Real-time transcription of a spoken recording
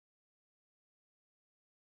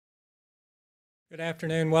Good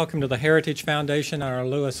afternoon. Welcome to the Heritage Foundation and our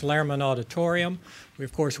Lewis Lehrman Auditorium. We,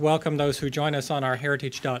 of course, welcome those who join us on our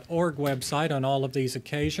heritage.org website on all of these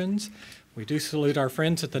occasions. We do salute our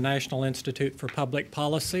friends at the National Institute for Public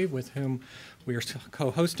Policy, with whom we are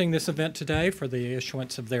co-hosting this event today for the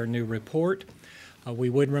issuance of their new report.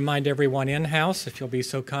 We would remind everyone in-house, if you'll be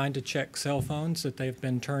so kind to check cell phones, that they've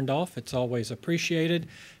been turned off. It's always appreciated.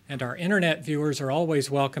 And our internet viewers are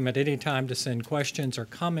always welcome at any time to send questions or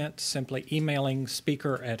comments, simply emailing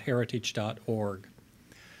speaker@heritage.org.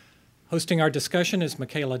 Hosting our discussion is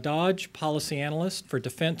Michaela Dodge, Policy Analyst for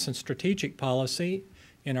Defense and Strategic Policy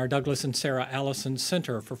in our Douglas and Sarah Allison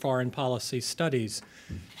Center for Foreign Policy Studies.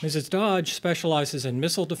 Mrs. Dodge specializes in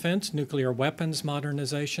missile defense, nuclear weapons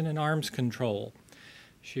modernization, and arms control.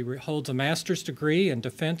 She holds a master's degree in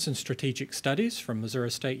Defense and Strategic Studies from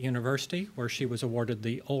Missouri State University, where she was awarded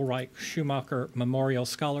the Ulrich Schumacher Memorial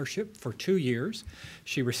Scholarship for 2 years.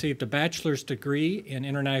 She received a bachelor's degree in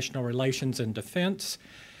International Relations and Defense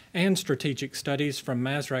and Strategic Studies from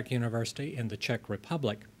Maastricht University in the Czech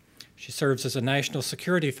Republic. She serves as a National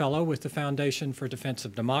Security Fellow with the Foundation for Defense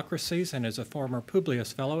of Democracies and is a former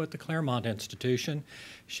Publius Fellow at the Claremont Institution.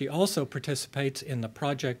 She also participates in the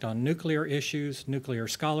Project on Nuclear Issues, Nuclear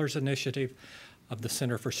Scholars Initiative of the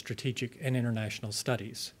Center for Strategic and International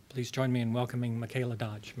Studies. Please join me in welcoming Michaela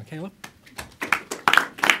Dodge. Michaela?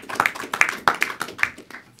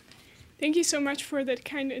 Thank you so much for that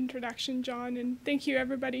kind introduction, John, and thank you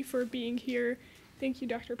everybody for being here. Thank you,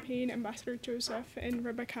 Dr. Payne, Ambassador Joseph, and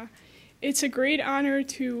Rebecca. It's a great honor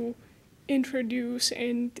to introduce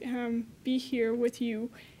and be here with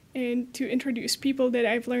you and to introduce people that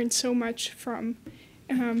I've learned so much from.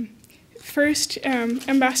 First,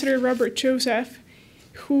 Ambassador Robert Joseph,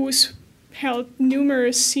 who's held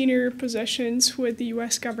numerous senior positions with the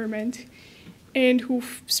U.S. government and who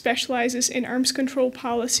specializes in arms control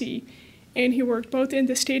policy. And he worked both in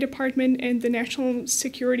the State Department and the National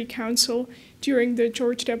Security Council during the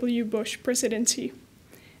George W. Bush presidency.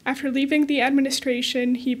 After leaving the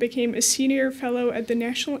administration, he became a senior fellow at the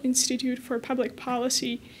National Institute for Public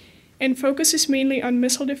Policy and focuses mainly on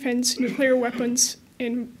missile defense, nuclear weapons,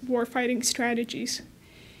 and warfighting strategies.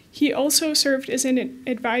 He also served as an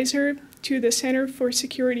advisor to the Center for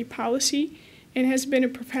Security Policy and has been a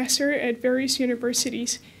professor at various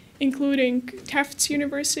universities, including Tufts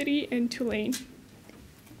University and Tulane.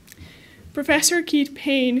 Professor Keith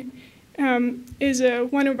Payne is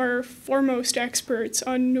one of our foremost experts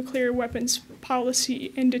on nuclear weapons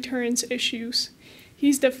policy and deterrence issues.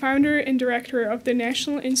 He's the founder and director of the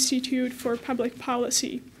National Institute for Public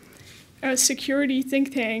Policy, a security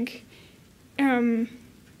think tank.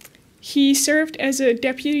 He served as a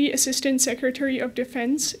Deputy Assistant Secretary of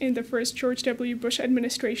Defense in the first George W. Bush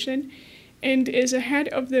administration and is a head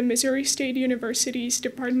of the Missouri State University's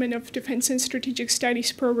Department of Defense and Strategic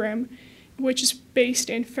Studies program, which is based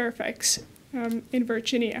in Fairfax, in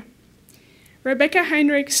Virginia. Rebecca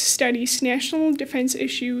Heinrichs studies national defense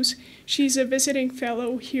issues. She's a visiting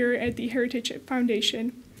fellow here at the Heritage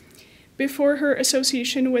Foundation. Before her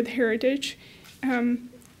association with Heritage,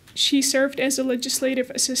 she served as a legislative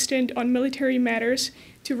assistant on military matters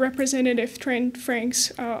to Representative Trent Franks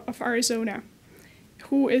of Arizona,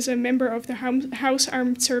 who is a member of the House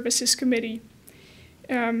Armed Services Committee.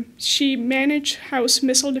 She managed House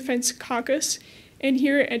Missile Defense Caucus, and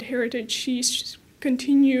here at Heritage, she's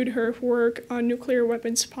continued her work on nuclear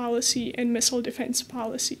weapons policy and missile defense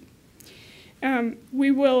policy.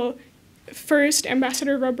 We will first,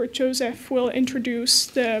 Ambassador Robert Joseph will introduce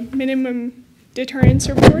the minimum deterrence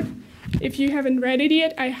report. If you haven't read it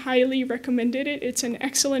yet, I highly recommend it. It's an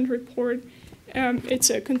excellent report. It's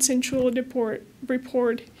a consensual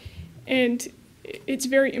report, and it's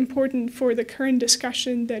very important for the current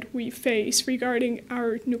discussion that we face regarding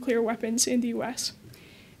our nuclear weapons in the U.S.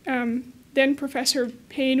 Then Professor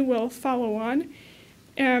Payne will follow on,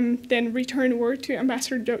 then return word to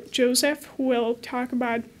Ambassador Joseph, who will talk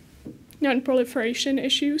about non-proliferation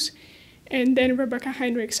issues, and then Rebecca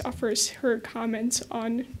Heinrichs offers her comments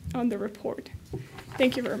on the report.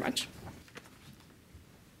 Thank you very much.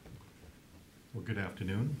 Well, good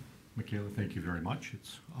afternoon. Michaela, thank you very much.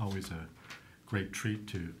 It's always a great treat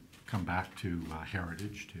to come back to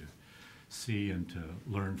Heritage, to see and to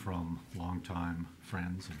learn from longtime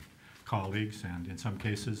friends and colleagues, and in some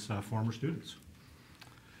cases, former students.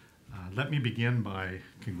 Let me begin by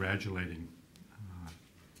congratulating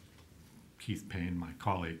Keith Payne, my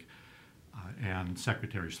colleague, and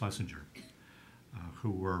Secretary Schlesinger,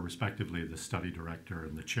 who were respectively the study director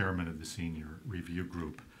and the chairman of the senior review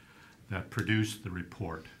group that produced the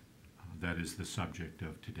report that is the subject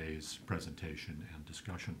of today's presentation and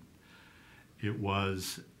discussion. It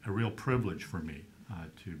was a real privilege for me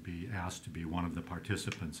to be asked to be one of the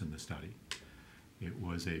participants in the study. It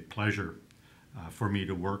was a pleasure for me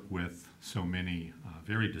to work with so many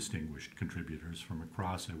very distinguished contributors from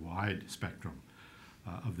across a wide spectrum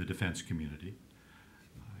of the defense community.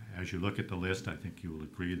 As you look at the list, I think you will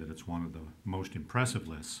agree that it's one of the most impressive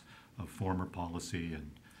lists of former policy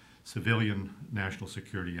and civilian national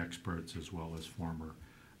security experts, as well as former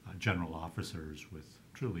general officers with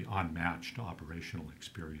truly unmatched operational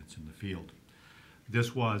experience in the field.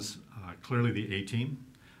 This was clearly the A-team,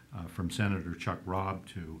 from Senator Chuck Robb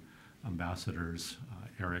to Ambassadors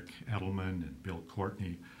Eric Edelman and Bill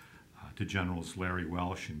Courtney, to Generals Larry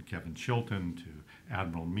Welsh and Kevin Chilton, to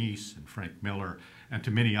Admiral Meese and Frank Miller, and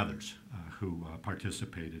to many others who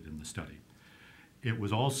participated in the study. It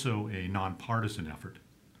was also a nonpartisan effort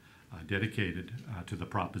dedicated to the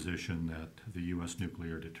proposition that the U.S.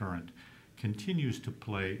 nuclear deterrent continues to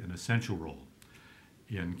play an essential role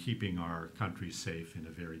in keeping our country safe in a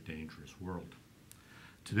very dangerous world.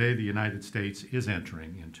 Today, the United States is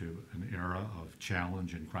entering into an era of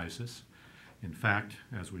challenge and crisis. In fact,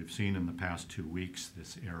 as we've seen in the past 2 weeks,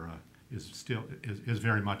 this era is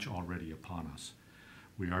very much already upon us.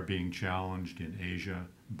 We are being challenged in Asia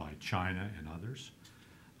by China and others,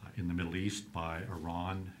 in the Middle East by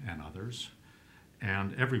Iran and others,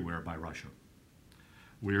 and everywhere by Russia.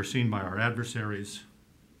 We are seen by our adversaries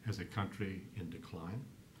as a country in decline,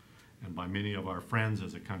 and by many of our friends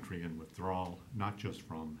as a country in withdrawal, not just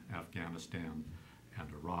from Afghanistan and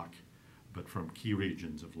Iraq, but from key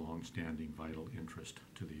regions of long-standing vital interest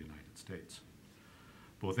to the United States.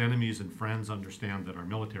 Both enemies and friends understand that our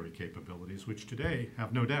military capabilities, which today,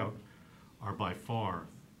 have no doubt, are by far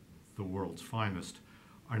the world's finest,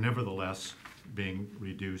 are nevertheless being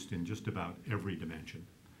reduced in just about every dimension.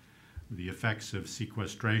 The effects of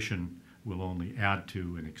sequestration will only add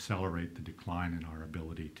to and accelerate the decline in our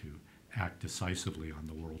ability to act decisively on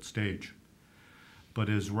the world stage. But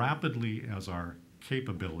as rapidly as our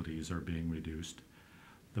capabilities are being reduced,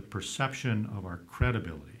 the perception of our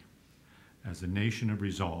credibility as a nation of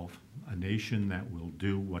resolve, a nation that will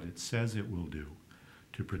do what it says it will do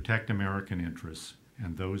to protect American interests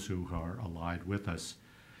and those who are allied with us,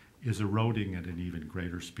 is eroding at an even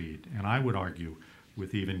greater speed, and I would argue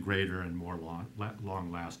with even greater and more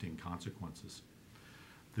long-lasting consequences.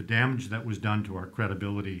 The damage that was done to our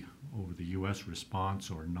credibility over the U.S.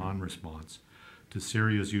 response or non-response to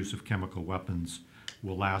Syria's use of chemical weapons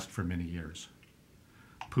will last for many years.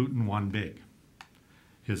 Putin won big.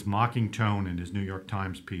 His mocking tone in his New York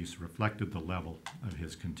Times piece reflected the level of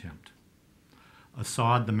his contempt.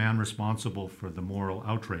 Assad, the man responsible for the moral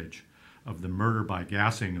outrage of the murder by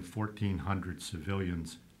gassing of 1,400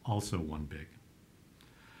 civilians, also won big.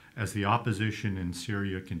 As the opposition in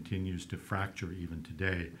Syria continues to fracture even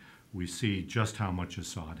today, we see just how much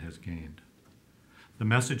Assad has gained. The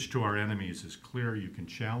message to our enemies is clear: you can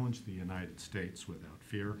challenge the United States without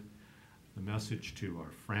fear. The message to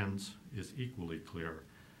our friends is equally clear: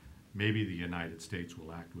 maybe the United States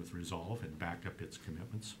will act with resolve and back up its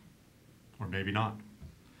commitments, or maybe not.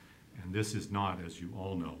 And this is not, as you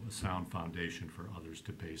all know, a sound foundation for others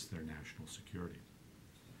to base their national security.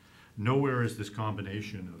 Nowhere is this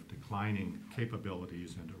combination of declining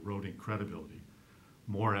capabilities and eroding credibility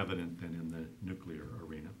more evident than in the nuclear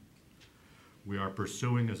arena. We are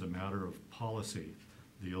pursuing, as a matter of policy,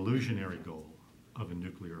 the illusionary goal of a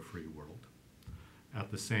nuclear-free world. At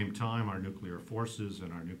the same time, our nuclear forces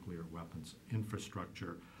and our nuclear weapons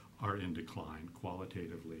infrastructure are in decline,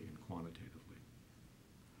 qualitatively and quantitatively.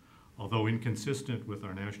 Although inconsistent with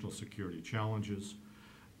our national security challenges,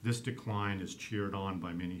 this decline is cheered on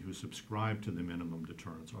by many who subscribe to the minimum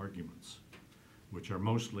deterrence arguments, which are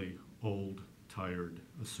mostly old, tired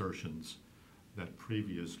assertions that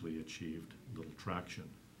previously achieved little traction.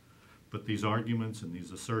 But these arguments and these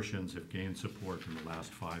assertions have gained support in the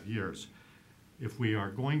last 5 years. If we are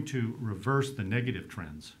going to reverse the negative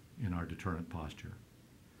trends in our deterrent posture,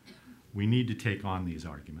 we need to take on these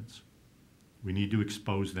arguments. We need to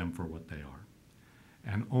expose them for what they are.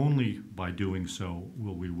 And only by doing so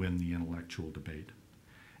will we win the intellectual debate.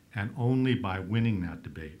 And only by winning that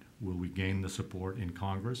debate will we gain the support in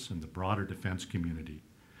Congress and the broader defense community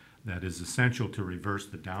that is essential to reverse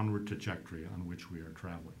the downward trajectory on which we are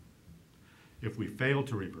traveling. If we fail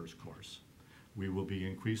to reverse course, we will be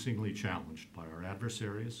increasingly challenged by our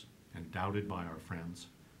adversaries and doubted by our friends.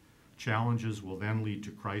 Challenges will then lead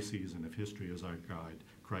to crises, and if history is our guide,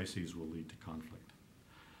 crises will lead to conflict.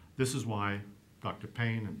 This is why Dr.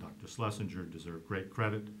 Payne and Dr. Schlesinger deserve great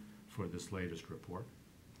credit for this latest report.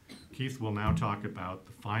 Keith will now talk about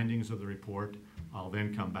the findings of the report, I'll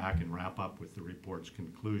then come back and wrap up with the report's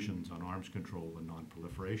conclusions on arms control and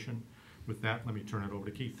nonproliferation. With that, let me turn it over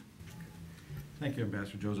to Keith. Thank you,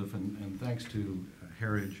 Ambassador Joseph, and thanks to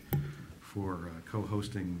Heritage for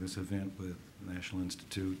co-hosting this event with the National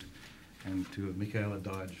Institute, and to Michaela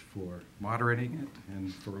Dodge for moderating it,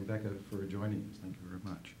 and for Rebecca for joining us. Thank you very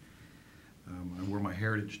much. I wore my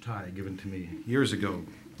Heritage tie given to me years ago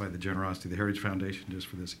by the generosity of the Heritage Foundation just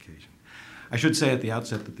for this occasion. I should say at the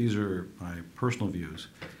outset that these are my personal views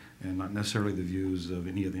and not necessarily the views of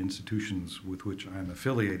any of the institutions with which I'm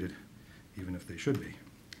affiliated, even if they should be.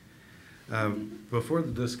 Before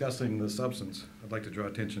discussing the substance, I'd like to draw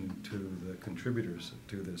attention to the contributors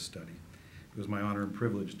to this study. It was my honor and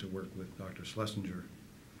privilege to work with Dr. Schlesinger,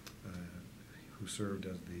 who served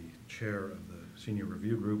as the chair of the Senior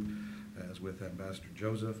Review Group, as with Ambassador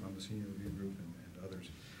Joseph on the Senior Review Group and others.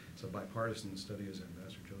 It's a bipartisan study, as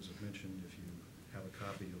Ambassador Joseph mentioned. If you have a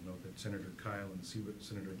copy, you'll note that Senator Kyle and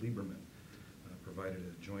Senator Lieberman provided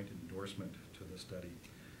a joint endorsement to the study.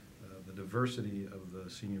 The diversity of the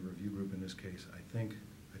Senior Review Group in this case, I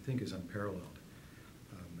think is unparalleled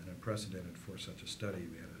and unprecedented for such a study.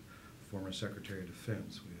 We had a former Secretary of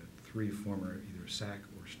Defense. We had 3 former either SAC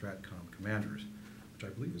or STRATCOM commanders, which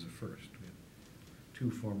I believe is a first. We had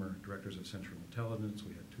 2 former directors of Central Intelligence.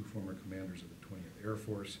 We had 2 former commanders of the 20th Air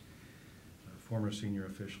Force, former senior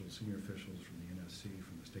officials from the NSC,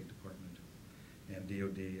 from the State Department, and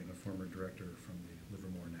DOD, and a former director from the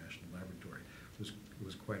Livermore National Laboratory. It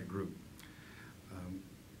was quite a group.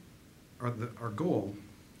 Our goal,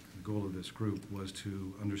 the goal of this group, was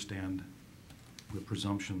to understand the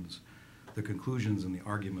presumptions, the conclusions, and the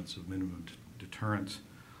arguments of minimum deterrence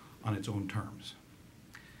on its own terms,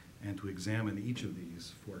 and to examine each of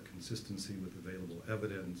these for consistency with available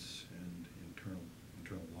evidence and internal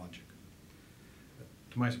logic.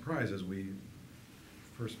 To my surprise, as we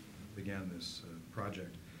first began this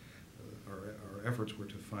project, our efforts were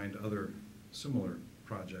to find other similar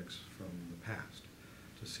projects from the past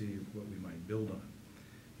to see what we might build on.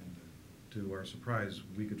 And to our surprise,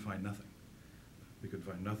 we could find nothing. We could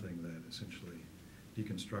find nothing that essentially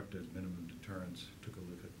deconstructed minimum deterrence, took a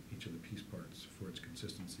look at each of the piece parts for its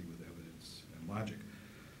consistency with evidence and logic.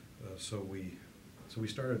 So we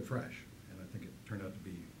started fresh, and I think it turned out to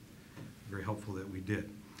be very helpful that we did.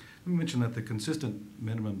 Let me mention that the consistent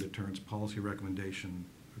minimum deterrence policy recommendation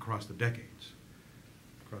across the decades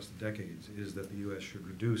is that the U.S. should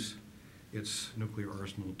reduce its nuclear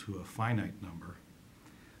arsenal to a finite number,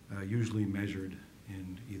 usually measured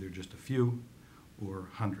in either just a few or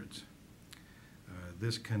hundreds.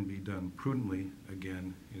 This can be done prudently,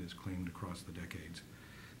 again, it is claimed across the decades,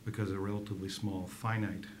 because a relatively small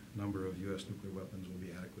finite number of U.S. nuclear weapons will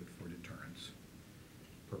be adequate for deterrence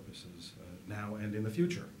purposes now and in the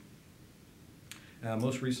future.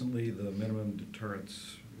 Most recently, the minimum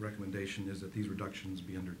deterrence recommendation is that these reductions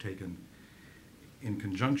be undertaken in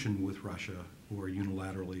conjunction with Russia or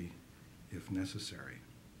unilaterally if necessary.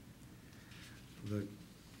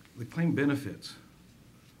 The claimed benefits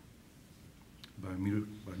by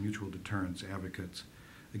mutual deterrence advocates,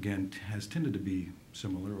 again, has tended to be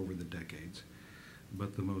similar over the decades,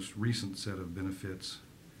 but the most recent set of benefits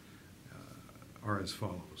are as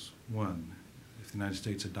follows. 1, if the United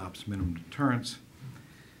States adopts minimum deterrence,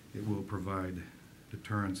 it will provide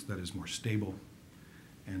deterrence that is more stable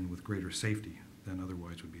and with greater safety than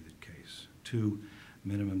otherwise would be the case. 2,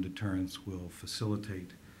 minimum deterrence will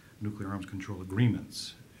facilitate nuclear arms control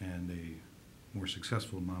agreements and a more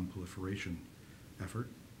successful non-proliferation effort.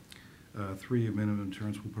 3, minimum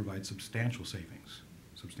deterrence will provide substantial savings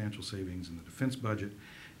in the defense budget.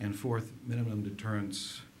 And 4th, minimum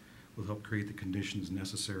deterrence will help create the conditions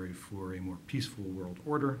necessary for a more peaceful world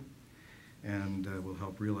order, and will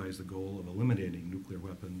help realize the goal of eliminating nuclear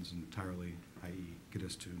weapons entirely, i.e. get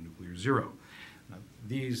us to nuclear zero. Now,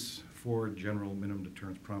 these 4 general minimum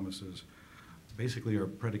deterrence promises basically are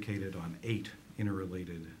predicated on 8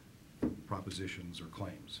 interrelated propositions or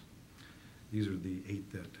claims. These are the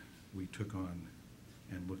 8 that we took on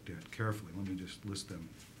and looked at carefully. Let me just list them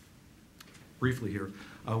briefly here.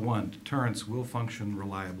 1, deterrence will function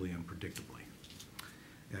reliably and predictably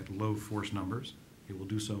at low force numbers. It will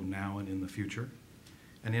do so now and in the future,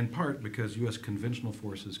 and in part because U.S. conventional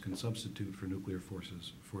forces can substitute for nuclear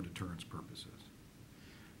forces for deterrence purposes.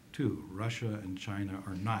 2, Russia and China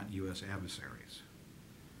are not U.S. adversaries,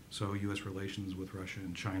 so U.S. relations with Russia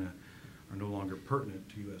and China are no longer pertinent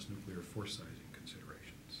to U.S. nuclear force sizing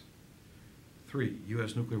considerations. 3,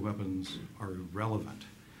 U.S. nuclear weapons are irrelevant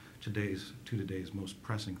to today's most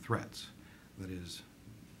pressing threats, that is,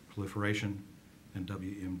 proliferation and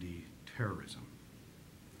WMD terrorism.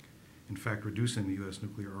 In fact, reducing the U.S.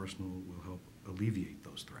 nuclear arsenal will help alleviate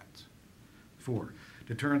those threats. 4,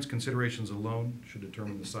 deterrence considerations alone should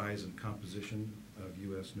determine the size and composition of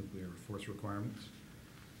U.S. nuclear force requirements.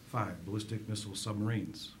 5, ballistic missile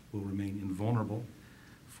submarines will remain invulnerable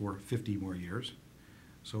for 50 more years,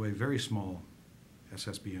 so a very small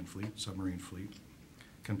SSBN fleet, submarine fleet,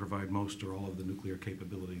 can provide most or all of the nuclear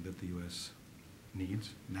capability that the U.S.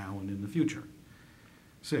 needs now and in the future.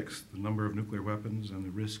 6, the number of nuclear weapons and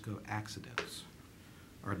the risk of accidents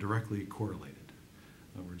are directly correlated.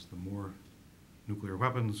 In other words, the more nuclear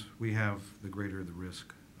weapons we have, the greater the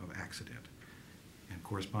risk of accident. And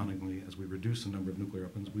correspondingly, as we reduce the number of nuclear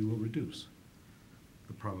weapons, we will reduce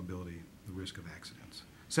the probability, the risk of accidents.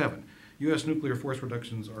 7, U.S. nuclear force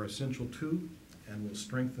reductions are essential to and will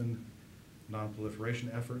strengthen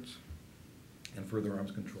nonproliferation efforts and further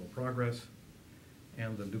arms control progress.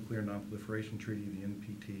 And the Nuclear Nonproliferation Treaty, the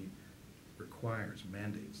NPT, requires,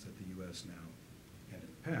 mandates that the U.S. now and in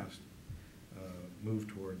the past move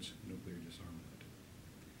towards nuclear disarmament.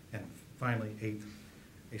 And finally, 8,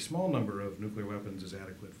 a small number of nuclear weapons is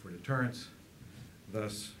adequate for deterrence.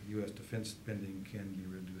 Thus, U.S. defense spending can be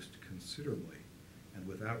reduced considerably and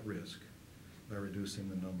without risk by reducing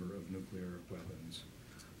the number of nuclear weapons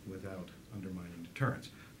without undermining deterrence.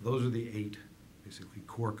 Those are the 8, basically,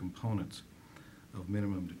 core components of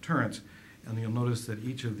minimum deterrence. And you'll notice that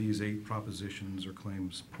each of these 8 propositions or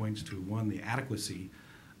claims points to, 1, the adequacy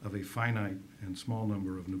of a finite and small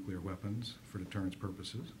number of nuclear weapons for deterrence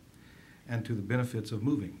purposes, and to the benefits of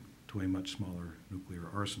moving to a much smaller nuclear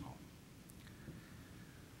arsenal.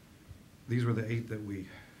 These were the 8 that we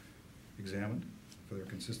examined for their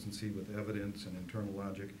consistency with evidence and internal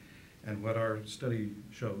logic. And what our study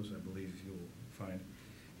shows, I believe you'll find,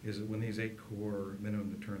 is that when these 8 core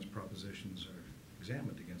minimum deterrence propositions are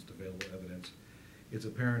examined against available evidence, it's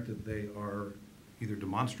apparent that they are either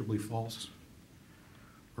demonstrably false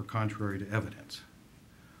or contrary to evidence,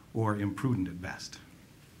 or imprudent at best.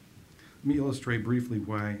 Let me illustrate briefly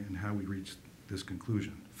why and how we reached this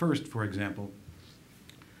conclusion. First, for example,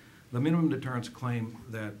 the minimum deterrence claim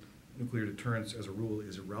that nuclear deterrence as a rule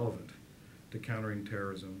is irrelevant to countering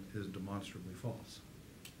terrorism is demonstrably false.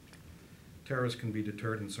 Terrorists can be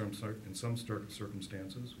deterred in some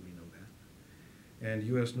circumstances, we know that, and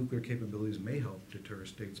U.S. nuclear capabilities may help deter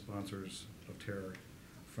state sponsors of terror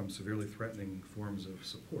from severely threatening forms of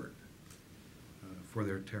support for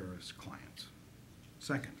their terrorist clients.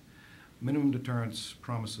 Second, minimum deterrence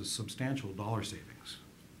promises substantial dollar savings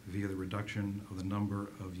via the reduction of the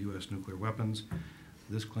number of U.S. nuclear weapons.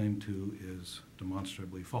 This claim, too, is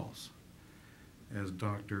demonstrably false. As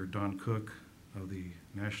Dr. Don Cook of the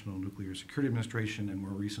National Nuclear Security Administration and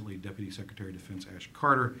more recently Deputy Secretary of Defense Ash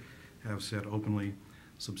Carter have said openly,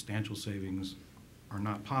 substantial savings are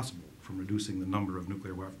not possible from reducing the number of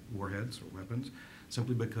nuclear warheads or weapons,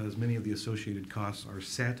 simply because many of the associated costs are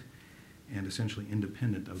set and essentially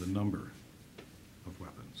independent of the number of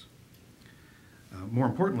weapons. More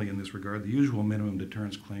importantly in this regard, the usual minimum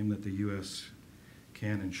deterrence claim that the U.S.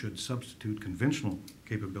 can and should substitute conventional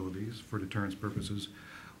capabilities for deterrence purposes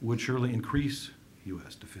would surely increase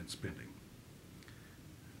U.S. defense spending.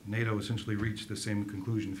 NATO essentially reached the same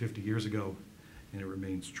conclusion 50 years ago, and it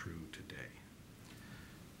remains true today.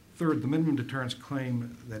 Third, the minimum deterrence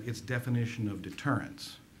claim that its definition of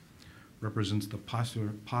deterrence represents the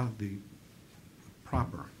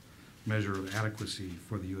proper measure of adequacy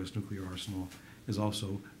for the U.S. nuclear arsenal is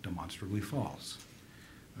also demonstrably false.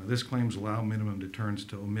 This claims allow minimum deterrence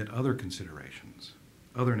to omit other considerations,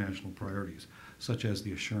 other national priorities, such as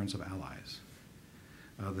the assurance of allies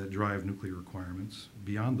that drive nuclear requirements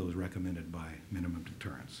beyond those recommended by minimum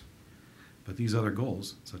deterrence. But these other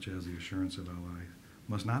goals, such as the assurance of allies,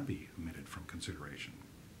 must not be omitted from consideration.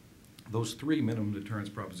 Those 3 minimum deterrence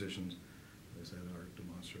propositions, as I said, are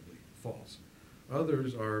demonstrably false.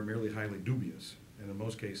 Others are merely highly dubious, and in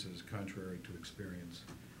most cases contrary to experience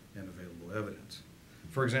and available evidence.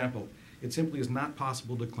 For example, it simply is not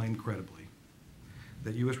possible to claim credibly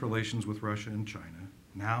that U.S. relations with Russia and China,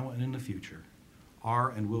 now and in the future, are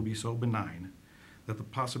and will be so benign that the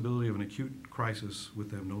possibility of an acute crisis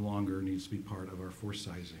with them no longer needs to be part of our force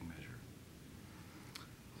sizing measure.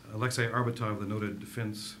 Alexei Arbatov, the noted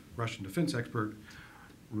Russian defense expert,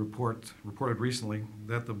 reported recently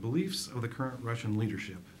that the beliefs of the current Russian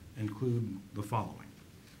leadership include the following.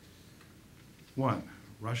 1,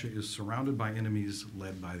 Russia is surrounded by enemies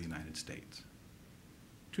led by the United States.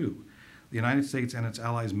 2, the United States and its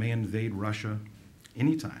allies may invade Russia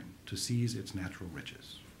anytime to seize its natural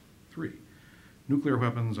riches. 3, nuclear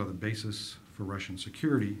weapons are the basis for Russian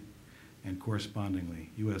security, and correspondingly,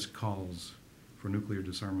 U.S. calls for nuclear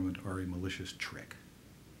disarmament are a malicious trick.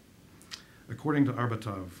 According to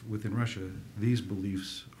Arbatov, within Russia, these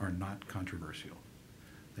beliefs are not controversial.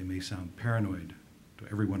 They may sound paranoid to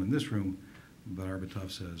everyone in this room, but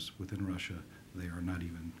Arbatov says within Russia, they are not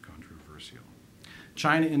even controversial.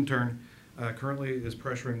 China, in turn, currently is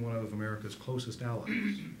pressuring one of America's closest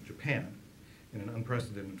allies, Japan, in an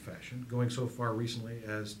unprecedented fashion, going so far recently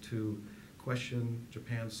as to question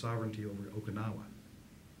Japan's sovereignty over Okinawa.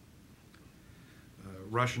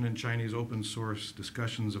 Russian and Chinese open source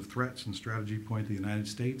discussions of threats and strategy point to the United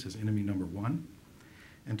States as enemy number one,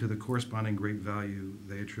 and to the corresponding great value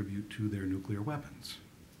they attribute to their nuclear weapons.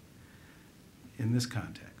 In this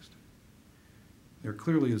context, there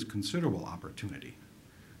clearly is considerable opportunity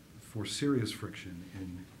for serious friction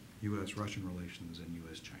in U.S.-Russian relations and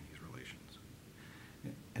U.S.-Chinese relations.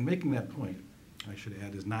 And making that point, I should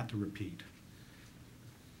add, is not to repeat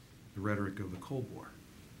the rhetoric of the Cold War.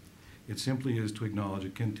 It simply is to acknowledge a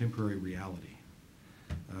contemporary reality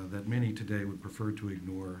that many today would prefer to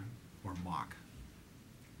ignore or mock.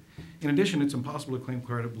 In addition, it's impossible to claim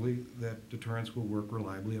credibly that deterrence will work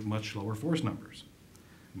reliably at much lower force numbers,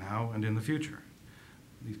 now and in the future.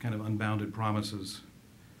 These kind of unbounded promises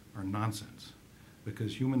are nonsense,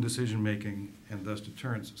 because human decision-making and thus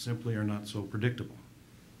deterrence simply are not so predictable.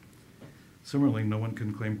 Similarly, no one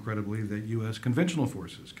can claim credibly that U.S. conventional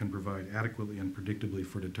forces can provide adequately and predictably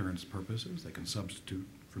for deterrence purposes. They can substitute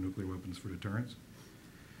for nuclear weapons for deterrence.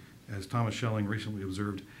 As Thomas Schelling recently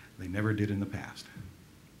observed, they never did in the past.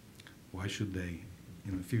 Why should they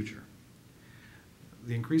in the future?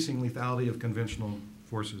 The increasing lethality of conventional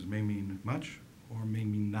forces may mean much or may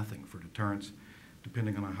mean nothing for deterrence,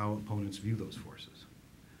 depending on how opponents view those forces,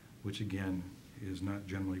 which again is not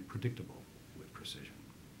generally predictable with precision.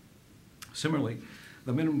 Similarly,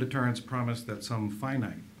 the minimum deterrence promise that some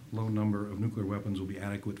finite low number of nuclear weapons will be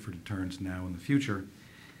adequate for deterrence now and the future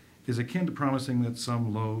is akin to promising that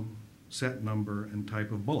some low set number and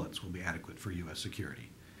type of bullets will be adequate for U.S. security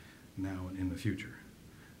now and in the future.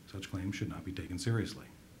 Such claims should not be taken seriously.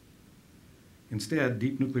 Instead,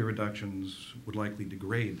 deep nuclear reductions would likely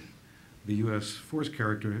degrade the U.S. force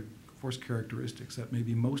characteristics that may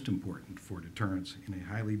be most important for deterrence in a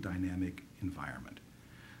highly dynamic environment.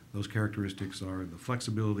 Those characteristics are the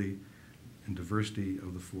flexibility and diversity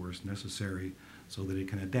of the force necessary so that it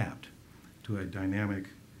can adapt to a dynamic,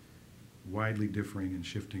 widely differing and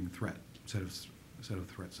shifting set of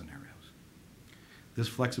threat scenarios. This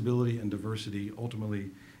flexibility and diversity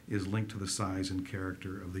ultimately is linked to the size and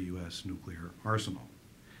character of the U.S. nuclear arsenal.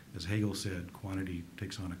 As Hegel said, quantity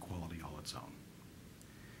takes on a quality all its own.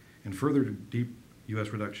 And further deep U.S.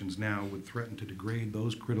 reductions now would threaten to degrade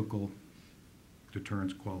those critical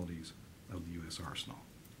deterrence qualities of the U.S. arsenal.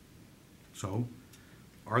 So,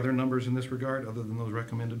 are there numbers in this regard other than those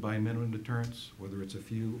recommended by minimum deterrence, whether it's a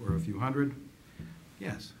few or a few hundred?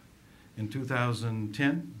 Yes. In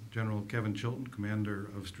 2010, General Kevin Chilton, commander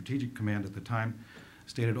of Strategic Command at the time,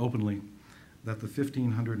 stated openly that the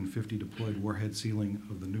 1,550 deployed warhead ceiling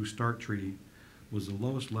of the New START Treaty was the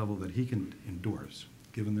lowest level that he can endorse,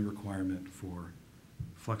 given the requirement for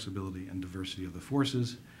flexibility and diversity of the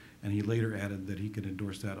forces. And he later added that he could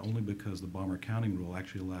endorse that only because the bomber counting rule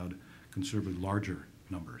actually allowed considerably larger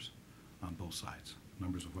numbers on both sides,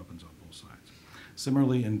 numbers of weapons on both sides.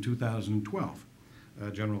 Similarly, in 2012,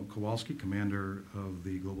 General Kowalski, commander of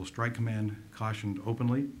the Global Strike Command, cautioned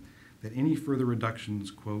openly that any further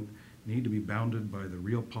reductions, quote, need to be bounded by the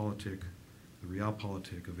realpolitik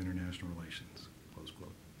of international relations, close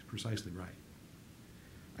quote. He's precisely right.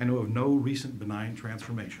 I know of no recent benign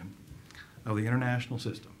transformation of the international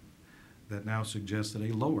system that now suggests that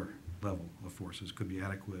a lower level of forces could be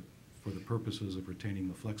adequate for the purposes of retaining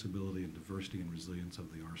the flexibility and diversity and resilience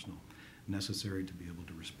of the arsenal necessary to be able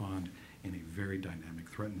to respond in a very dynamic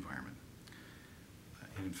threat environment.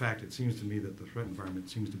 And in fact, it seems to me that the threat environment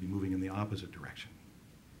seems to be moving in the opposite direction.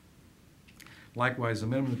 Likewise, the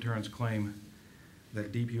minimum deterrence claim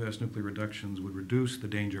that deep U.S. nuclear reductions would reduce the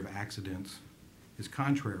danger of accidents is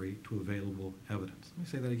contrary to available evidence. Let me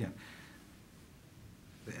say that again.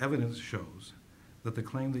 The evidence shows that the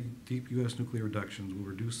claim that deep U.S. nuclear reductions will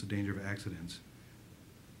reduce the danger of accidents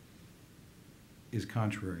is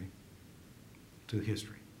contrary to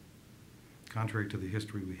history, contrary to the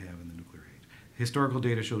history we have in the nuclear age. Historical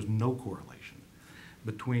data shows no correlation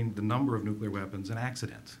between the number of nuclear weapons and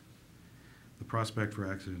accidents. The prospect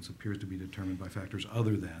for accidents appears to be determined by factors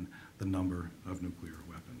other than the number of nuclear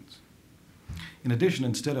weapons. In addition,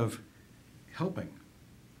 instead of helping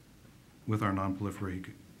with our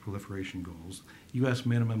non-proliferation goals, U.S.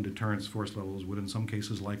 minimum deterrence force levels would in some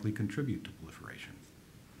cases likely contribute to proliferation.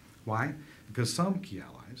 Why? Because some key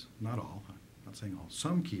allies, not all, I'm not saying all,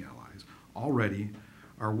 some key allies already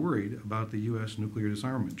are worried about the U.S. nuclear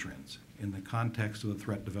disarmament trends in the context of the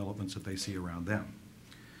threat developments that they see around them.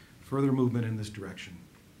 Further movement in this direction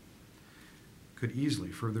could easily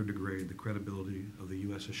further degrade the credibility of the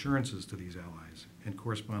U.S. assurances to these allies and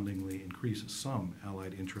correspondingly increase some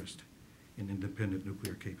allied interest in independent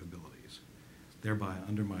nuclear capabilities, thereby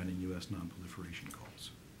undermining U.S. nonproliferation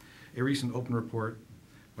goals. A recent open report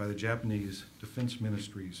by the Japanese Defense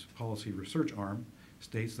Ministry's Policy Research Arm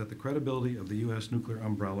states that the credibility of the U.S. nuclear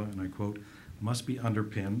umbrella, and I quote, must be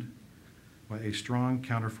underpinned by a strong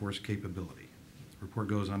counterforce capability. The report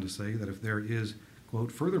goes on to say that if there is,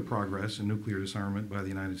 quote, further progress in nuclear disarmament by the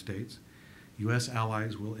United States, U.S.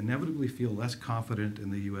 allies will inevitably feel less confident in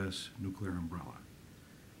the U.S. nuclear umbrella,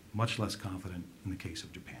 much less confident in the case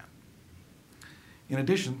of Japan. In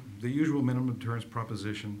addition, the usual minimum deterrence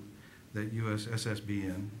proposition that U.S.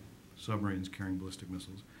 SSBN, submarines carrying ballistic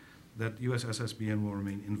missiles, that U.S. SSBN will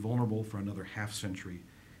remain invulnerable for another half-century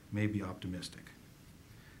may be optimistic.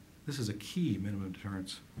 This is a key minimum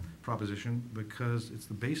deterrence proposition because it's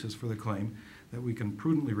the basis for the claim that we can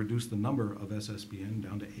prudently reduce the number of SSBN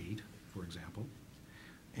down to 8, for example,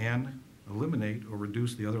 and eliminate or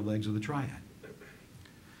reduce the other legs of the triad.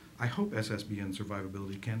 I hope SSBN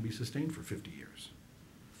survivability can be sustained for 50 years.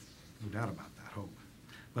 No doubt about that hope.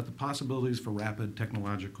 But the possibilities for rapid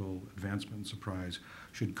technological advancement and surprise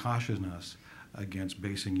should caution us against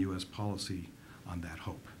basing U.S. policy on that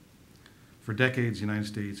hope. For decades, the United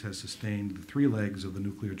States has sustained the 3 legs of the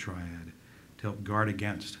nuclear triad to help guard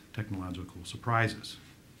against technological surprises.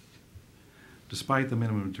 Despite the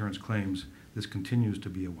minimum deterrence claims, this continues to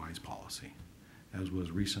be a wise policy, as was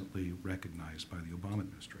recently recognized by the Obama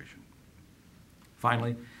administration.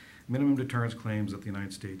 Finally, minimum deterrence claims that the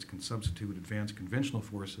United States can substitute advanced conventional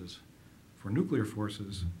forces for nuclear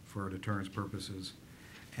forces for our deterrence purposes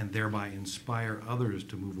and thereby inspire others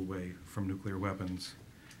to move away from nuclear weapons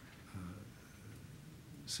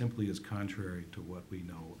simply is contrary to what we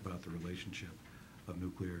know about the relationship of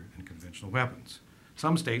nuclear and conventional weapons.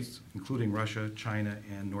 Some states, including Russia, China,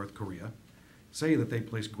 and North Korea, say that they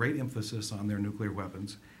place great emphasis on their nuclear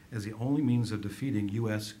weapons as the only means of defeating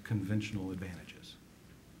U.S. conventional advantages.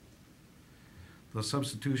 The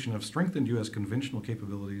substitution of strengthened U.S. conventional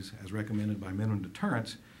capabilities, as recommended by minimum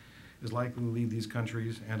deterrence, is likely to lead these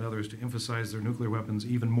countries and others to emphasize their nuclear weapons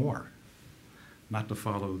even more, not to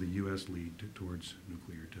follow the U.S. lead towards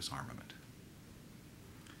nuclear disarmament.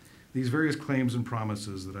 These various claims and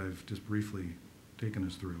promises that I've just briefly taken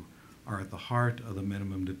us through are at the heart of the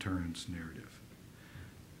minimum deterrence narrative.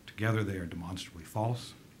 Together they are demonstrably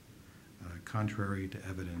false, contrary to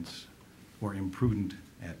evidence, or imprudent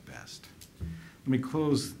at best. Let me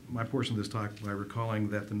close my portion of this talk by recalling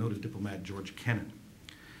that the noted diplomat George Kennan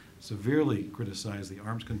severely criticized the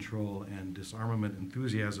arms control and disarmament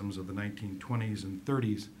enthusiasms of the 1920s and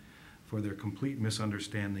 30s for their complete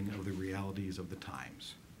misunderstanding of the realities of the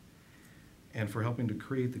times and for helping to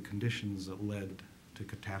create the conditions that led to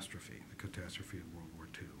catastrophe, the catastrophe of World War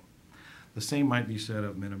II. The same might be said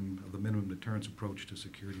of the minimum deterrence approach to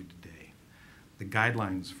security today. The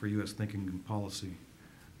guidelines for U.S. thinking and policy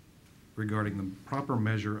regarding the proper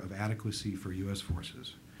measure of adequacy for U.S.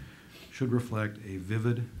 forces should reflect a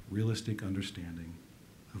vivid, realistic understanding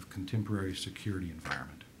of contemporary security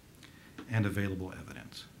environment and available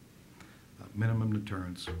evidence. Minimum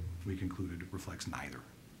deterrence, we concluded, reflects neither.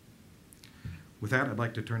 With that, I'd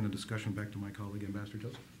like to turn the discussion back to my colleague, Ambassador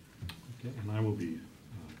Joseph. Okay, and I will be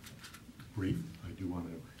brief. I do want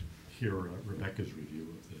to hear Rebecca's review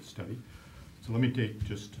of the study. So let me take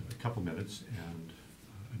just a couple minutes and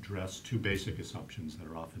address 2 basic assumptions that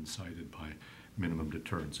are often cited by minimum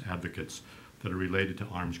deterrence advocates that are related to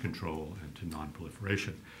arms control and to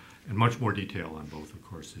nonproliferation. And much more detail on both, of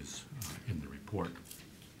course, is in the report.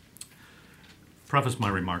 Preface my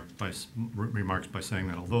remarks by saying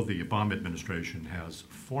that although the Obama administration has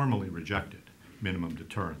formally rejected minimum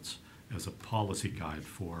deterrence as a policy guide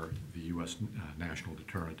for the U.S. National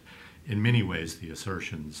deterrent, in many ways the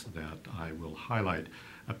assertions that I will highlight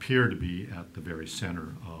appear to be at the very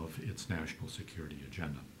center of its national security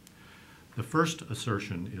agenda. The first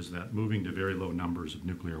assertion is that moving to very low numbers of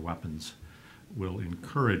nuclear weapons will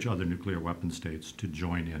encourage other nuclear weapon states to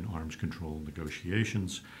join in arms control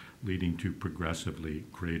negotiations, leading to progressively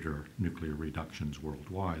greater nuclear reductions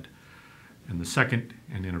worldwide. And the second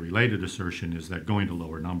and interrelated assertion is that going to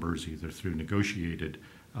lower numbers, either through negotiated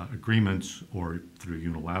agreements or through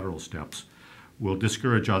unilateral steps, will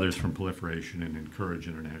discourage others from proliferation and encourage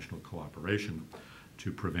international cooperation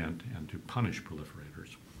to prevent and to punish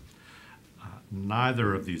proliferators.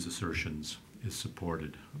 Neither of these assertions is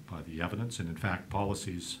supported by the evidence, and in fact,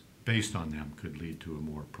 policies based on them could lead to a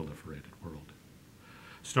more proliferated world.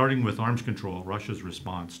 Starting with arms control, Russia's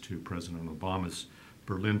response to President Obama's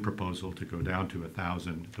Berlin proposal to go down to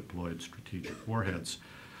 1,000 deployed strategic warheads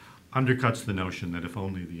undercuts the notion that if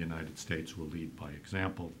only the United States will lead by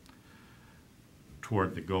example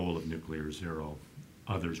toward the goal of nuclear zero,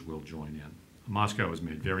 others will join in. Moscow has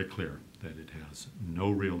made very clear that it has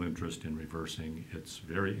no real interest in reversing its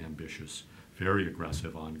very ambitious, very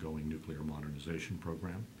aggressive ongoing nuclear modernization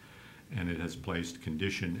program, and it has placed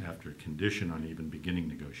condition after condition on even beginning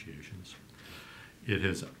negotiations. It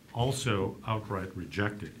has also outright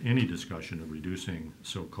rejected any discussion of reducing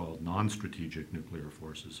so-called non-strategic nuclear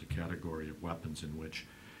forces, a category of weapons in which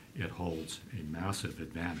it holds a massive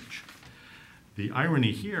advantage. The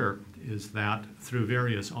irony here is that through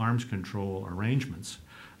various arms control arrangements,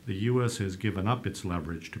 the U.S. has given up its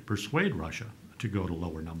leverage to persuade Russia to go to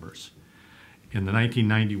lower numbers. In the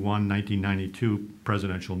 1991-1992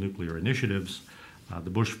 presidential nuclear initiatives, the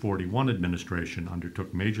Bush 41 administration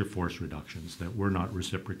undertook major force reductions that were not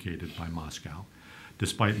reciprocated by Moscow,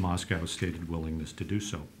 despite Moscow's stated willingness to do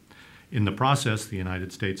so. In the process, the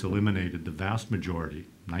United States eliminated the vast majority,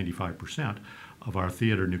 95%, of our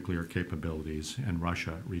theater nuclear capabilities, and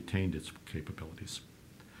Russia retained its capabilities.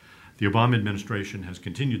 The Obama administration has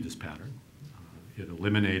continued this pattern. It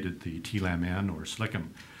eliminated the TLAM-N or SLICM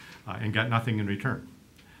and got nothing in return.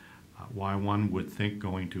 Why one would think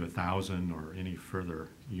going to 1,000 or any further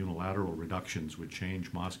unilateral reductions would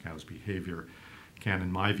change Moscow's behavior can,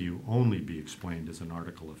 in my view, only be explained as an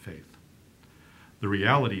article of faith. The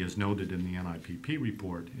reality, as noted in the NIPP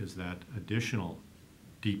report, is that additional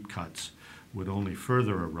deep cuts would only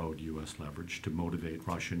further erode U.S. leverage to motivate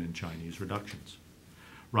Russian and Chinese reductions.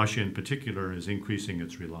 Russia, in particular, is increasing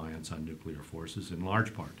its reliance on nuclear forces in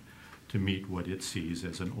large part to meet what it sees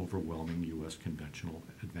as an overwhelming U.S. conventional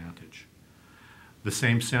advantage. The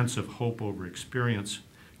same sense of hope over experience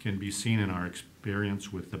can be seen in our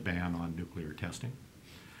experience with the ban on nuclear testing.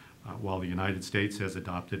 While the United States has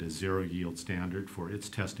adopted a zero-yield standard for its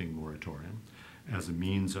testing moratorium as a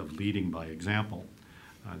means of leading by example,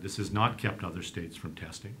 this has not kept other states from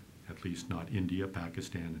testing, at least not India,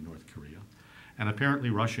 Pakistan, and North Korea, and apparently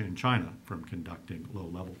Russia and China from conducting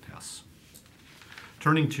low-level tests.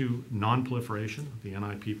 Turning to non-proliferation, the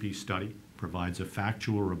NIPP study provides a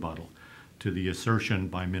factual rebuttal to the assertion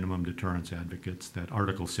by minimum deterrence advocates that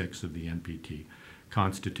Article 6 of the NPT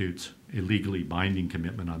constitutes a legally binding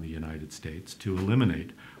commitment on the United States to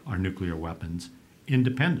eliminate our nuclear weapons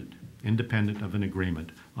independent of an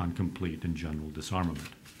agreement on complete and general disarmament.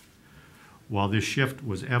 While this shift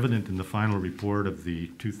was evident in the final report of the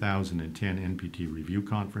 2010 NPT Review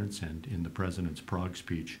Conference and in the President's Prague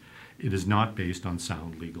speech, it is not based on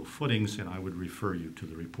sound legal footings, and I would refer you to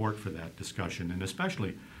the report for that discussion, and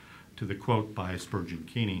especially to the quote by Spurgeon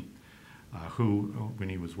Keeney, who, when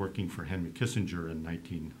he was working for Henry Kissinger in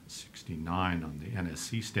 1969 on the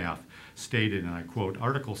NSC staff, stated, and I quote,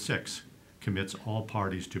 "Article 6 commits all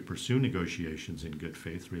parties to pursue negotiations in good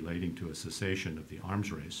faith relating to a cessation of the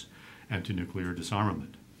arms race and to nuclear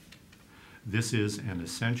disarmament. This is an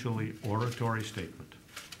essentially oratory statement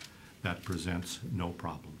that presents no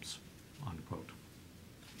problems," unquote.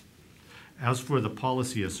 As for the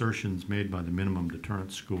policy assertions made by the minimum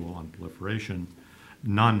deterrence school on proliferation,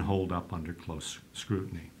 none hold up under close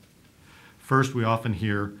scrutiny. First, we often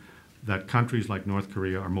hear that countries like North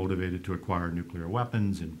Korea are motivated to acquire nuclear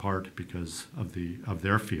weapons in part because of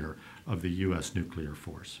their fear of the U.S. nuclear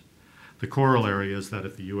force. The corollary is that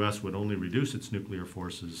if the U.S. would only reduce its nuclear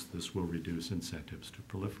forces, this will reduce incentives to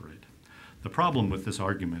proliferate. The problem with this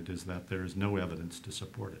argument is that there is no evidence to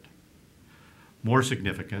support it. More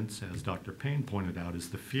significant, as Dr. Payne pointed out, is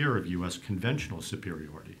the fear of U.S. conventional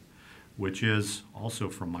superiority, which is, also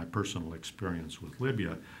from my personal experience with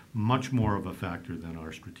Libya, much more of a factor than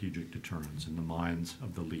our strategic deterrence in the minds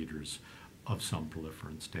of the leaders of some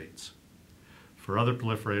proliferant states. For other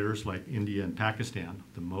proliferators like India and Pakistan,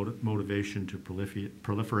 the motivation to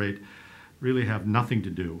proliferate really have nothing to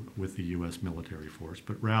do with the U.S. military force,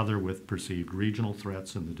 but rather with perceived regional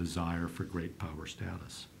threats and the desire for great power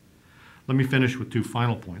status. Let me finish with two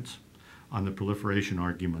final points on the proliferation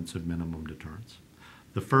arguments of minimum deterrence.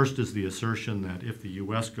 The first is the assertion that if the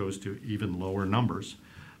U.S. goes to even lower numbers,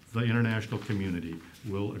 the international community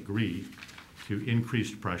will agree to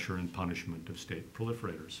increased pressure and punishment of state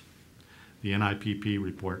proliferators. The NIPP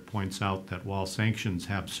report points out that while sanctions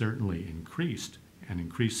have certainly increased, and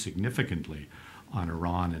increased significantly on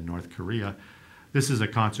Iran and North Korea, this is a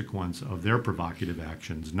consequence of their provocative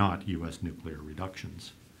actions, not U.S. nuclear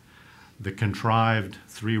reductions. The contrived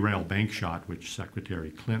three-rail bank shot, which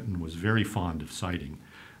Secretary Clinton was very fond of citing,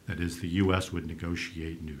 That is, the U.S. would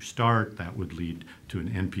negotiate New START. That would lead to an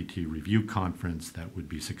NPT review conference that would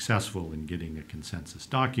be successful in getting a consensus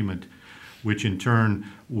document, which in turn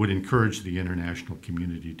would encourage the international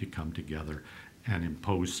community to come together and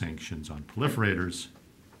impose sanctions on proliferators,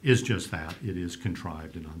 is just that. It is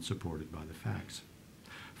contrived and unsupported by the facts.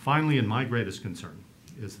 Finally, and my greatest concern,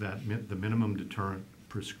 is that the minimum deterrent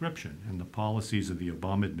prescription and the policies of the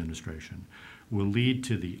Obama administration will lead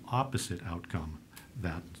to the opposite outcome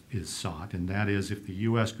that is sought, and that is if the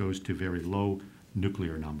U.S. goes to very low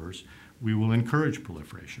nuclear numbers, we will encourage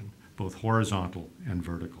proliferation, both horizontal and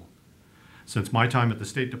vertical. Since my time at the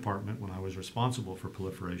State Department, when I was responsible for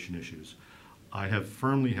proliferation issues, I have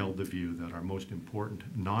firmly held the view that our most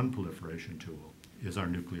important non-proliferation tool is our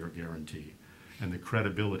nuclear guarantee and the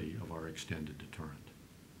credibility of our extended deterrent.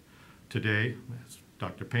 Today, as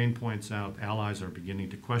Dr. Payne points out, allies are beginning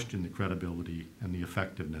to question the credibility and the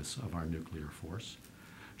effectiveness of our nuclear force.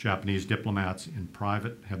 Japanese diplomats in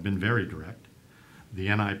private have been very direct. The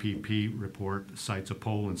NIPP report cites a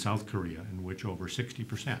poll in South Korea in which over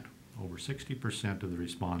 60% of the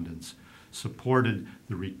respondents supported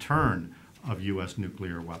the return of U.S.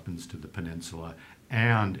 nuclear weapons to the peninsula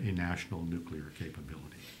and a national nuclear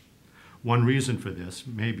capability. One reason for this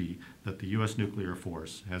may be that the U.S. nuclear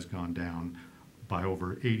force has gone down by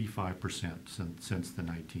over 85% since the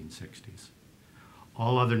 1960s.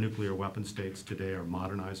 All other nuclear weapon states today are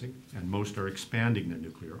modernizing, and most are expanding their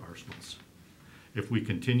nuclear arsenals. If we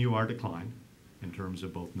continue our decline in terms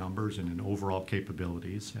of both numbers and in overall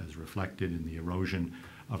capabilities, as reflected in the erosion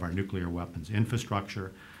of our nuclear weapons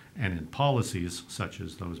infrastructure and in policies such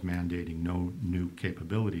as those mandating no new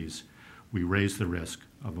capabilities, we raise the risk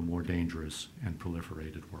of a more dangerous and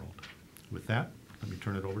proliferated world. With that, let me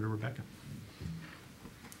turn it over to Rebecca.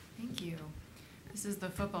 Thank you. This is the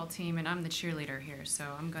football team, and I'm the cheerleader here, so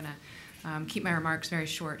I'm going to keep my remarks very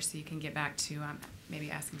short so you can get back to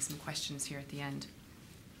maybe asking some questions here at the end.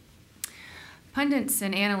 Pundits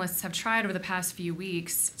and analysts have tried over the past few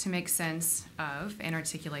weeks to make sense of and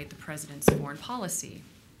articulate the president's foreign policy.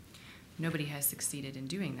 Nobody has succeeded in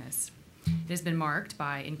doing this. It has been marked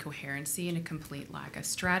by incoherency and a complete lack of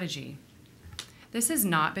strategy. This has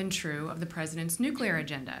not been true of the president's nuclear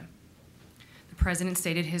agenda. The president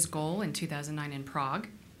stated his goal in 2009 in Prague.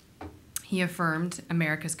 He affirmed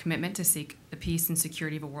America's commitment to seek the peace and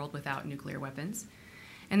security of a world without nuclear weapons,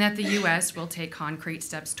 and that the U.S. will take concrete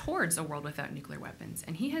steps towards a world without nuclear weapons.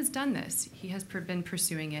 And he has done this. He has been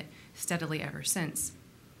pursuing it steadily ever since.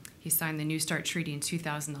 He signed the New START Treaty in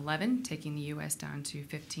 2011, taking the U.S. down to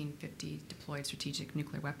 1550 deployed strategic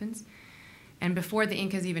nuclear weapons. And before the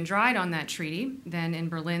ink has even dried on that treaty, then in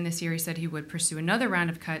Berlin this year he said he would pursue another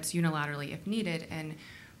round of cuts unilaterally if needed. And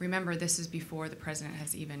remember, this is before the president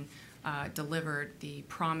has even delivered the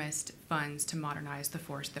promised funds to modernize the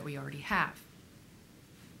force that we already have.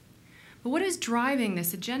 But what is driving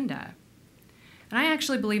this agenda? And I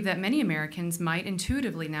actually believe that many Americans might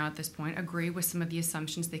intuitively now at this point agree with some of the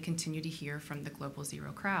assumptions they continue to hear from the Global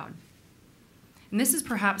Zero crowd. And this is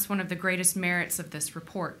perhaps one of the greatest merits of this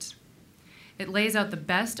report. It lays out the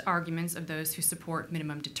best arguments of those who support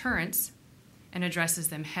minimum deterrence and addresses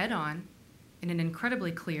them head-on in an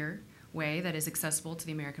incredibly clear way that is accessible to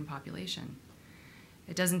the American population.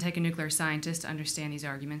 It doesn't take a nuclear scientist to understand these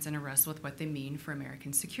arguments and to wrestle with what they mean for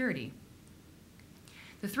American security.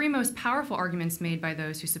 The three most powerful arguments made by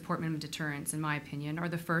those who support minimum deterrence, in my opinion, are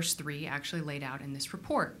the first three actually laid out in this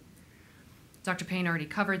report. Dr. Payne already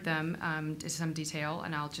covered them in some detail,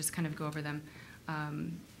 and I'll just kind of go over them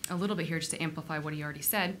a little bit here just to amplify what he already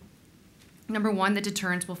said. Number one, that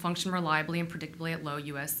deterrence will function reliably and predictably at low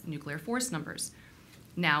U.S. nuclear force numbers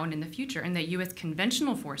now and in the future, and that U.S.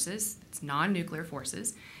 conventional forces, that's non-nuclear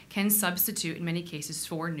forces, can substitute in many cases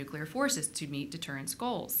for nuclear forces to meet deterrence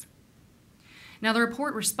goals. Now, the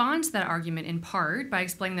report responds to that argument in part by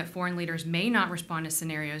explaining that foreign leaders may not respond to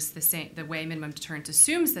scenarios the way minimum deterrence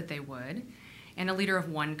assumes that they would, and a leader of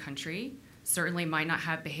one country certainly might not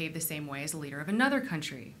have behaved the same way as a leader of another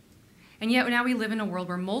country. And yet now we live in a world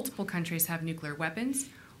where multiple countries have nuclear weapons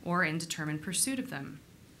or are in determined pursuit of them.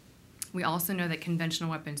 We also know that conventional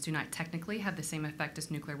weapons do not technically have the same effect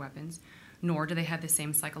as nuclear weapons, nor do they have the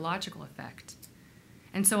same psychological effect.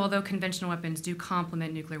 And so although conventional weapons do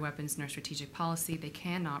complement nuclear weapons in our strategic policy, they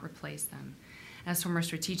cannot replace them. As former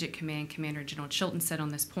Strategic Command Commander General Chilton said on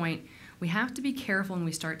this point, we have to be careful when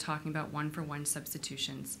we start talking about one-for-one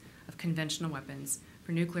substitutions of conventional weapons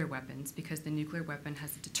for nuclear weapons, because the nuclear weapon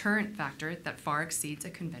has a deterrent factor that far exceeds a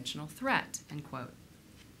conventional threat, end quote.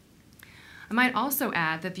 I might also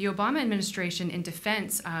add that the Obama administration, in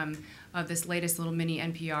defense of this latest little mini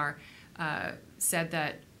NPR, said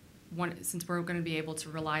that since we're going to be able to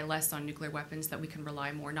rely less on nuclear weapons, that we can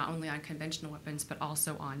rely more not only on conventional weapons, but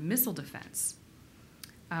also on missile defense.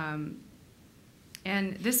 And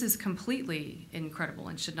this is completely incredible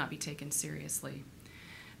and should not be taken seriously.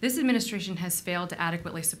 This administration has failed to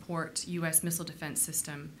adequately support U.S. missile defense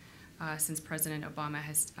system since President Obama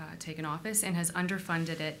has taken office, and has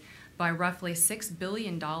underfunded it by roughly $6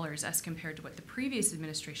 billion as compared to what the previous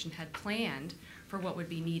administration had planned for what would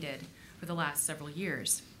be needed for the last several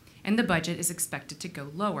years. And the budget is expected to go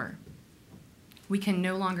lower. We can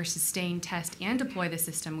no longer sustain, test, and deploy the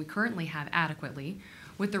system we currently have adequately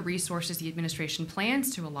with the resources the administration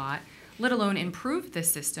plans to allot, let alone improve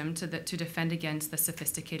this system to defend against the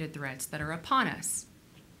sophisticated threats that are upon us.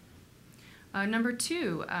 Number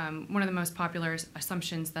two, one of the most popular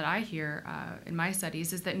assumptions that I hear in my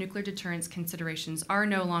studies is that nuclear deterrence considerations are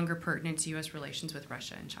no longer pertinent to U.S. relations with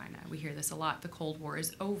Russia and China. We hear this a lot. The Cold War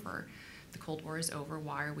is over. The Cold War is over.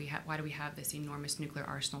 Why do we have this enormous nuclear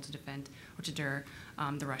arsenal to defend or to deter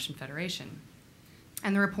the Russian Federation?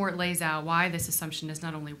 And the report lays out why this assumption is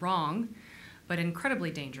not only wrong, but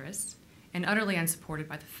incredibly dangerous and utterly unsupported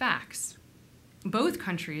by the facts. Both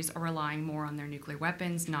countries are relying more on their nuclear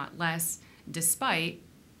weapons, not less, despite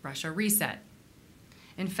Russia reset.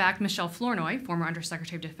 In fact, Michelle Flournoy, former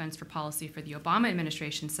Undersecretary of Defense for Policy for the Obama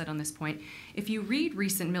administration, said on this point, if you read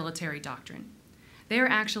recent military doctrine, they are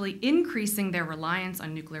actually increasing their reliance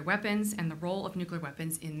on nuclear weapons and the role of nuclear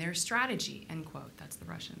weapons in their strategy, end quote. That's the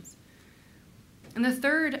Russians. And the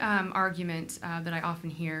third argument that I often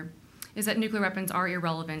hear is that nuclear weapons are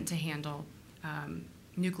irrelevant to handle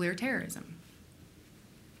nuclear terrorism.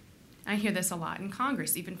 I hear this a lot in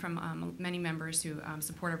Congress, even from many members who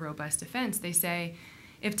support a robust defense. They say,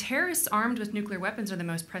 if terrorists armed with nuclear weapons are the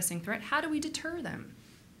most pressing threat, how do we deter them?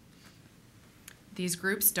 These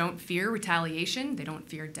groups don't fear retaliation. They don't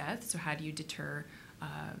fear death. So how do you deter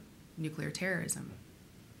nuclear terrorism?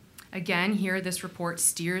 Again, here this report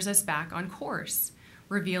steers us back on course,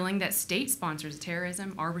 revealing that state sponsors of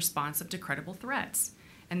terrorism are responsive to credible threats,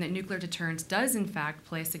 and that nuclear deterrence does, in fact,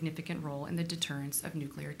 play a significant role in the deterrence of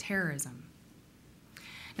nuclear terrorism.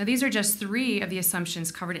 Now, these are just three of the assumptions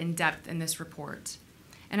covered in depth in this report,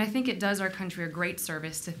 and I think it does our country a great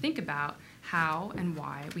service to think about how and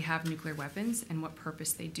why we have nuclear weapons and what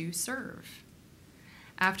purpose they do serve.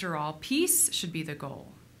 After all, peace should be the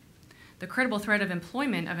goal. The credible threat of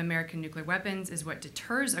employment of American nuclear weapons is what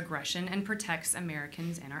deters aggression and protects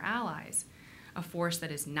Americans and our allies. A force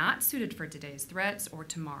that is not suited for today's threats or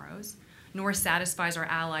tomorrow's, nor satisfies our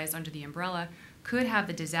allies under the umbrella, could have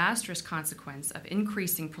the disastrous consequence of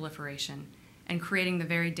increasing proliferation and creating the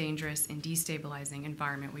very dangerous and destabilizing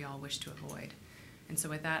environment we all wish to avoid. And so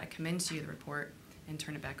with that, I commend to you the report and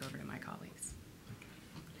turn it back over to my colleagues.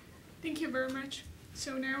 Thank you very much.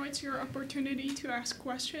 So now it's your opportunity to ask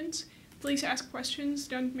questions. Please ask questions,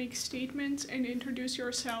 don't make statements, and introduce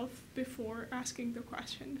yourself before asking the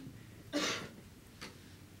question.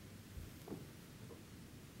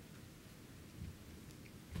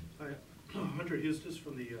 Hi, Hunter Eustis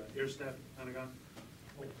from the Air Staff at the Pentagon.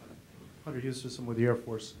 Hunter Eustis, I'm with the Air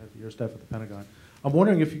Force at the Air Staff at the Pentagon. I'm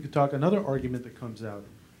wondering if you could talk, another argument that comes out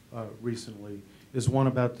recently is one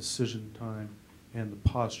about decision time and the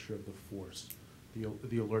posture of the force,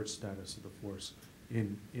 the alert status of the force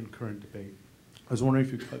in current debate. I was wondering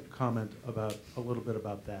if you could comment about a little bit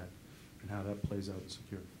about that and how that plays out in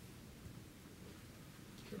security.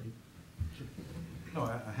 No,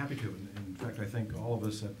 I'm happy to. In fact, I think all of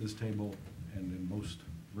us at this table and in most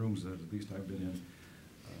rooms that at least I've been in,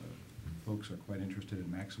 folks are quite interested in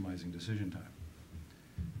maximizing decision time.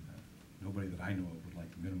 Nobody that I know of would like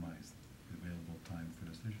to minimize the available time for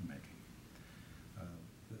decision making.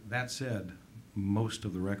 That said, most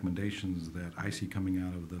of the recommendations that I see coming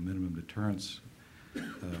out of the minimum deterrence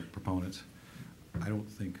proponents, I don't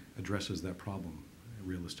think addresses that problem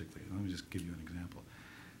realistically. Let me just give you an example.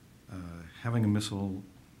 Having an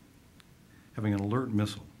alert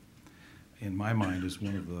missile, in my mind, is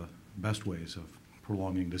one of the best ways of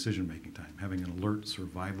prolonging decision-making time. Having an alert,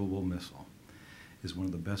 survivable missile is one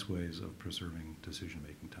of the best ways of preserving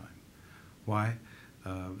decision-making time. Why?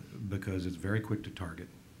 Because it's very quick to target,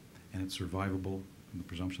 and it's survivable. And the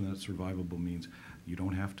presumption that it's survivable means you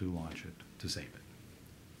don't have to launch it to save it.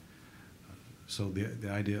 So the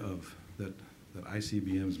idea of that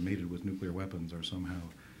ICBMs mated with nuclear weapons are somehow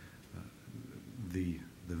the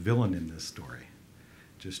villain in this story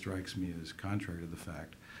just strikes me as contrary to the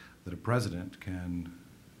fact that a president can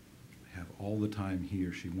have all the time he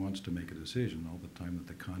or she wants to make a decision, all the time that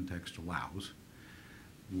the context allows,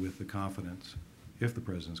 with the confidence, if the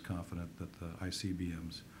president's confident that the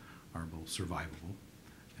ICBMs are both survivable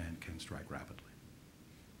and can strike rapidly.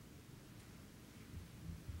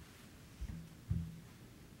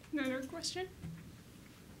 Another question?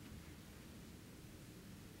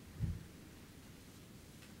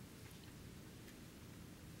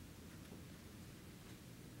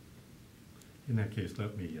 In that case,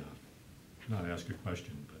 let me not ask a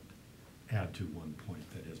question, but add to one point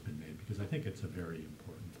that has been made, because I think it's a very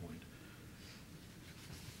important point.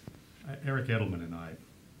 Eric Edelman and I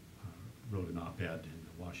wrote an op-ed in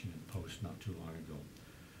the Washington Post not too long ago,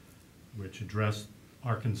 which addressed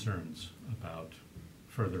our concerns about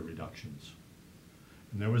further reductions.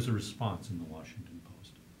 And there was a response in the Washington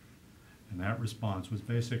Post. And that response was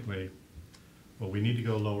basically, well, we need to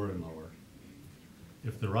go lower and lower.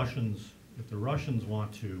 If the Russians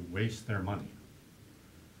want to waste their money,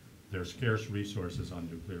 their scarce resources on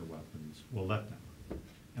nuclear weapons, we'll let them.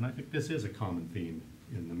 And I think this is a common theme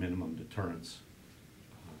in the minimum deterrence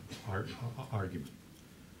argument.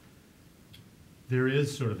 There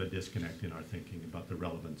is sort of a disconnect in our thinking about the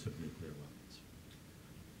relevance of nuclear weapons.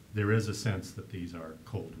 There is a sense that these are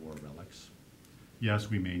Cold War relics. Yes,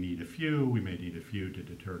 we may need a few. We may need a few to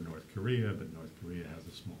deter North Korea, but North Korea has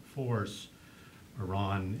a small force.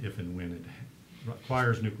 Iran, if and when it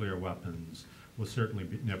acquires nuclear weapons, will certainly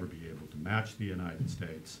never be able to match the United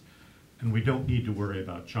States. And we don't need to worry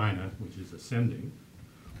about China, which is ascending,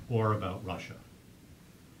 or about Russia.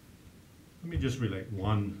 Let me just relate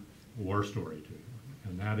one war story to you,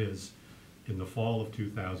 and that is in the fall of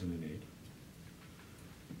 2008.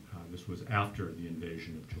 This was after the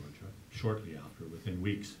invasion of Georgia, shortly after, within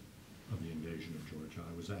weeks of the invasion of Georgia.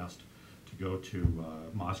 I was asked to go to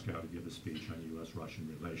Moscow to give a speech on U.S.-Russian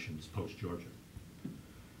relations post-Georgia.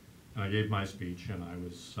 And I gave my speech, and I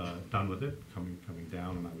was done with it, coming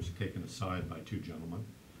down, and I was taken aside by two gentlemen.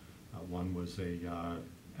 One was a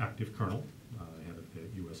active colonel, head of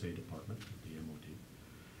the USA Department, the MOD.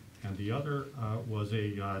 And the other was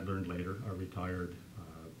I learned later, a retired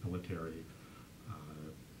military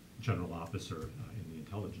general officer in the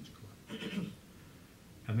intelligence corps.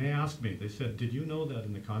 And they asked me, they said, did you know that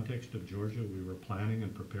in the context of Georgia, we were planning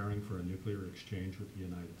and preparing for a nuclear exchange with the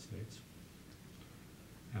United States?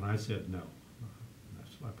 And I said, no.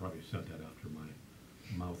 I probably said that after my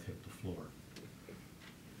mouth hit the floor.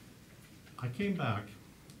 I came back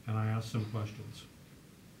and I asked some questions.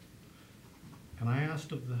 And I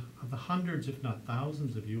asked of the hundreds, if not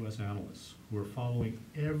thousands, of U.S. analysts who are following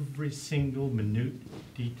every single minute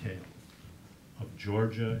detail of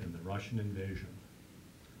Georgia and the Russian invasion,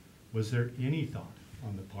 was there any thought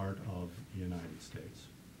on the part of the United States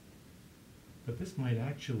that this might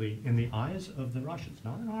actually, in the eyes of the Russians,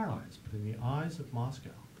 not in our eyes, but in the eyes of Moscow,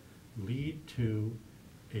 lead to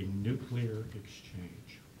a nuclear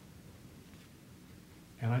exchange?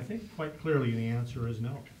 And I think quite clearly the answer is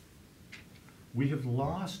no. We have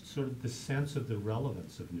lost sort of the sense of the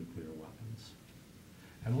relevance of nuclear weapons.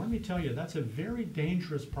 And let me tell you, that's a very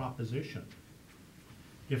dangerous proposition.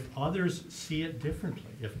 If others see it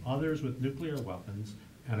differently, if others with nuclear weapons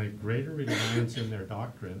and a greater reliance in their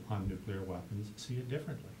doctrine on nuclear weapons see it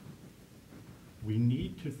differently. We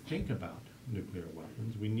need to think about nuclear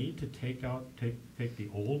weapons. We need to take the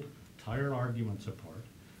old, tired arguments apart.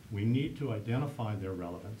 We need to identify their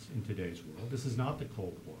relevance in today's world. This is not the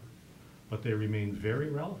Cold War, but they remain very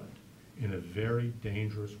relevant in a very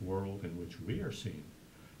dangerous world in which we are seen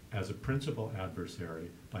as a principal adversary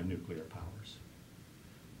by nuclear powers.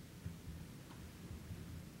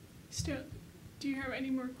 Still, do you have any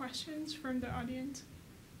more questions from the audience?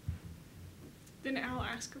 Then I'll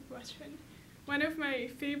ask a question. One of my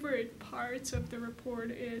favorite parts of the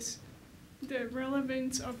report is the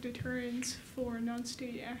relevance of deterrence for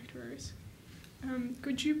non-state actors.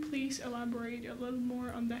 Could you please elaborate a little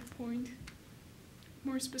more on that point?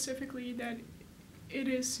 More specifically, that it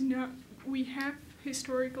is not, we have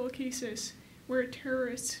historical cases where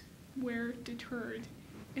terrorists were deterred,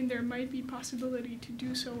 and there might be possibility to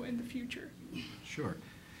do so in the future. Sure.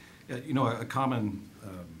 You know, a common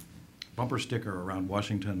bumper sticker around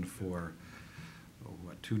Washington for,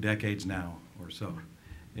 2 decades now or so,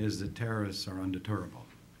 is that terrorists are undeterrable.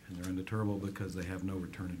 And they're undeterrable because they have no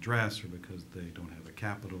return address, or because they don't have a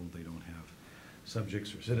capital, they don't have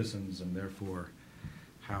subjects or citizens, and therefore,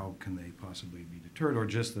 how can they possibly be deterred? Or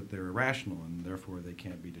just that they're irrational, and therefore they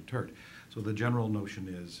can't be deterred. So the general notion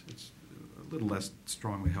is, it's a little less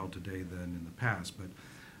strongly held today than in the past, but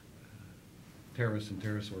terrorists and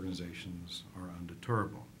terrorist organizations are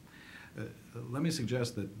undeterrable. Let me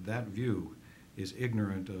suggest that that view is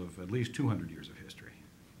ignorant of at least 200 years of history.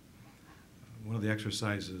 One of the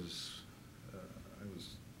exercises I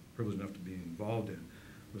was privileged enough to be involved in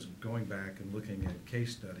was going back and looking at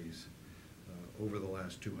case studies over the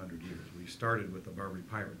last 200 years. We started with the Barbary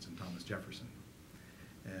Pirates and Thomas Jefferson.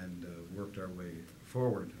 and worked our way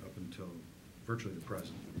forward up until virtually the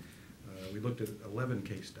present. We looked at 11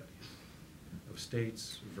 case studies of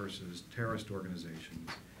states versus terrorist organizations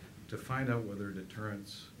to find out whether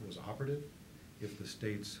deterrence was operative, if the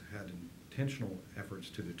states had intentional efforts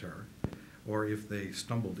to deter, or if they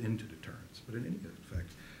stumbled into deterrence. But in any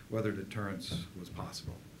effect, whether deterrence was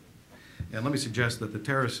possible. And let me suggest that the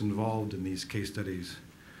terrorists involved in these case studies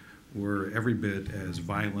were every bit as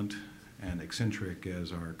violent and eccentric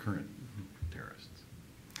as our current terrorists.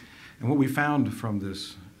 And what we found from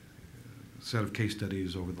this set of case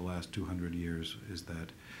studies over the last 200 years is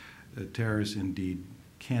that terrorists indeed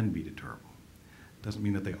can be deterrable. Doesn't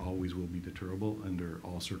mean that they always will be deterrable under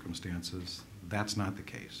all circumstances. That's not the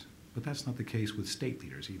case. But that's not the case with state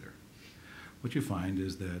leaders either. What you find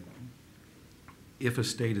is that if a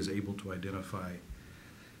state is able to identify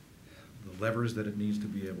the levers that it needs to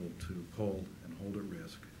be able to pull and hold at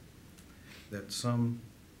risk, that some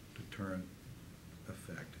deterrent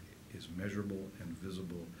effect is measurable and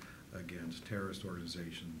visible against terrorist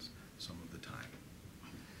organizations some of the time.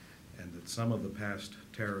 And that some of the past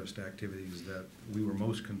terrorist activities that we were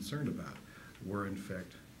most concerned about were in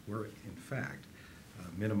fact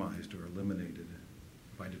minimized or eliminated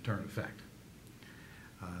by deterrent effect.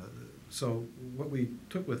 So what we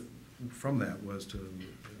took from that was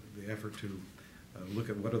the effort to look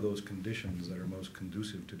at what are those conditions that are most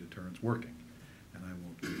conducive to deterrence working. And I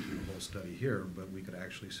won't go through the whole study here, but we could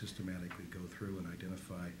actually systematically go through and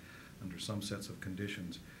identify under some sets of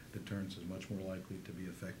conditions, deterrence is much more likely to be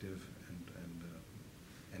effective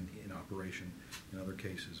and in operation. In other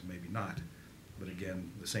cases, maybe not. But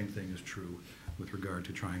again, the same thing is true with regard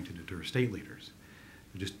to trying to deter state leaders.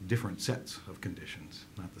 They're just different sets of conditions,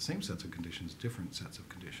 not the same sets of conditions, different sets of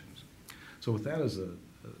conditions. So with that as a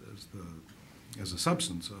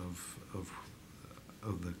substance of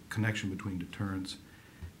the connection between deterrence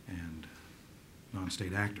and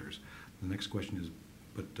non-state actors, the next question is,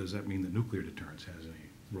 but does that mean that nuclear deterrence has any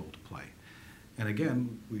role to play? And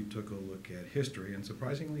again, we took a look at history, and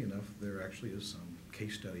surprisingly enough, there actually is some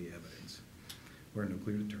case study evidence where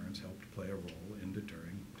nuclear deterrence helped play a role in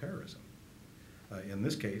deterring terrorism. In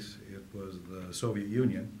this case, it was the Soviet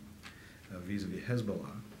Union vis-a-vis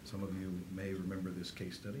Hezbollah. Some of you may remember this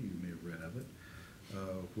case study, you may have read of it,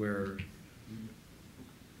 where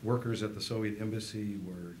workers at the Soviet embassy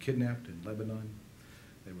were kidnapped in Lebanon.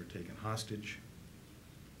 They were taken hostage.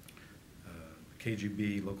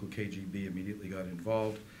 KGB, local KGB immediately got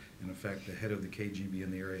involved. And in fact, the head of the KGB in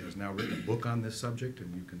the area has now written a book on this subject,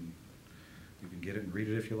 and you can get it and read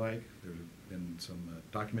it if you like. There have been some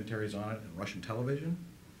documentaries on it on Russian television.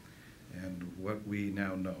 And what we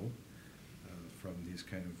now know from this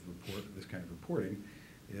kind of reporting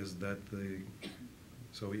is that the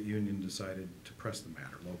Soviet Union decided to press the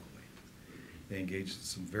matter locally. They engaged in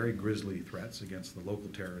some very grisly threats against the local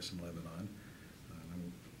terrorists in Lebanon. I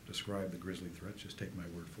won't describe the grisly threats, just take my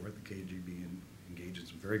word for it. The KGB engaged in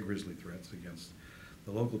some very grisly threats against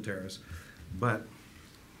the local terrorists. But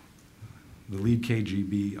the lead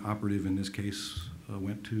KGB operative in this case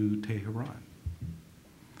went to Tehran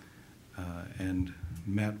and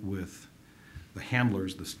met with the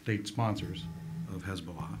handlers, the state sponsors of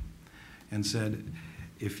Hezbollah, and said,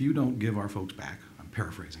 if you don't give our folks back, I'm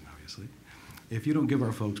paraphrasing obviously, if you don't give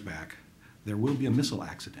our folks back, there will be a missile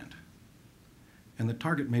accident, and the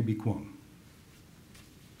target may be Qom.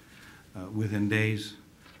 Within days,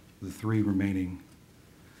 the 3 remaining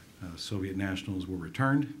Soviet nationals were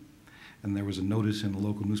returned, and there was a notice in the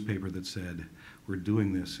local newspaper that said, we're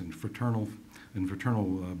doing this in fraternal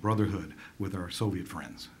brotherhood with our Soviet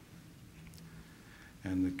friends.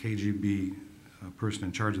 And the KGB person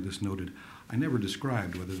in charge of this noted, I never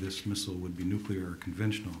described whether this missile would be nuclear or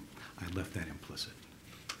conventional. I left that implicit.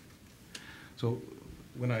 So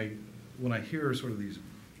when I hear sort of these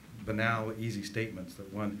banal, easy statements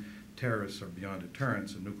that one, terrorists are beyond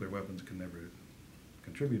deterrence and nuclear weapons can never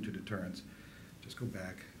contribute to deterrence, just go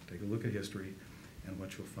back, take a look at history, and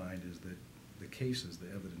what you'll find is that the cases, the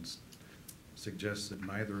evidence, suggests that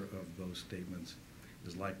neither of those statements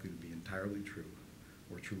is likely to be entirely true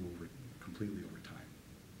or true completely over time.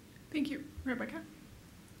 Thank you. Rebecca?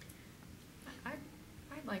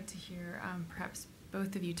 I'd like to hear perhaps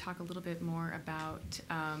both of you talk a little bit more about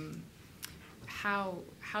how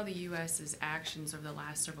the U.S.'s actions over the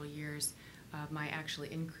last several years might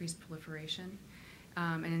actually increase proliferation.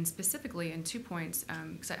 And specifically in 2 points,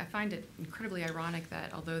 because I find it incredibly ironic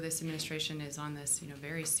that although this administration is on this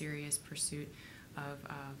very serious pursuit of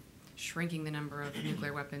shrinking the number of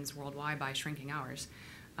nuclear weapons worldwide by shrinking ours,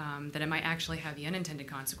 that it might actually have the unintended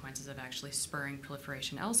consequences of actually spurring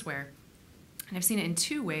proliferation elsewhere. And I've seen it in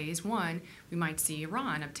two ways. One, we might see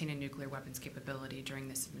Iran obtain a nuclear weapons capability during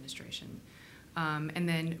this administration. And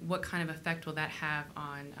then what kind of effect will that have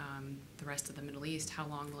on the rest of the Middle East? How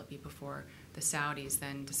long will it be before the Saudis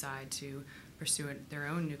then decide to pursue their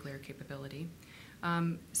own nuclear capability?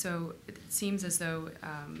 So it seems as though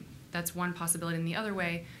that's one possibility. And the other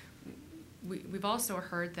way, we've also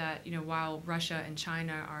heard that, while Russia and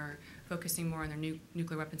China are focusing more on their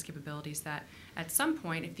nuclear weapons capabilities, that at some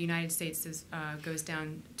point, if the United States goes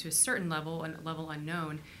down to a certain level, a level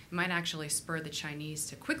unknown, it might actually spur the Chinese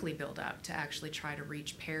to quickly build up to actually try to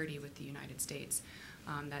reach parity with the United States.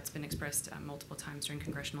 That's been expressed multiple times during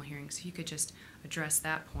congressional hearings. So if you could just address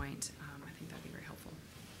that point, I think that would be very helpful.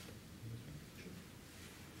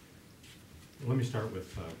 Let me start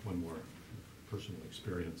with one more personal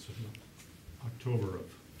experience. In October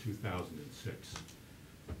of 2006,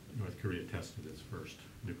 North Korea tested its first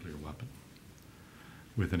nuclear weapon.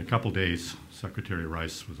 Within a couple days, Secretary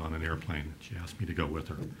Rice was on an airplane. She asked me to go with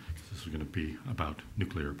her because this was going to be about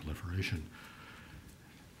nuclear proliferation.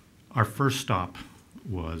 Our first stop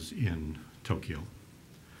was in Tokyo,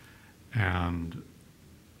 and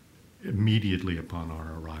immediately upon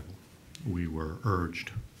our arrival, we were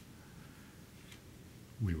urged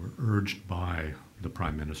by the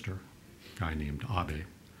Prime Minister, a guy named Abe,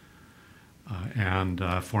 and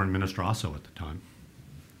Foreign Minister Aso at the time,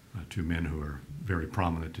 two men who are very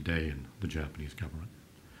prominent today in the Japanese government.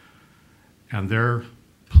 And their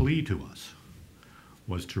plea to us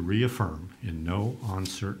was to reaffirm in no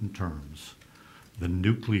uncertain terms the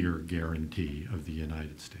nuclear guarantee of the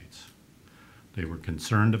United States. They were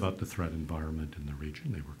concerned about the threat environment in the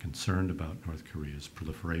region. They were concerned about North Korea's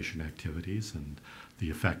proliferation activities and the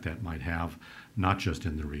effect that might have, not just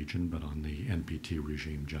in the region, but on the NPT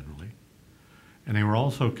regime generally. And they were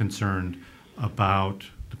also concerned about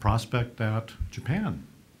the prospect that Japan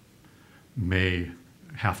may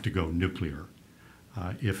have to go nuclear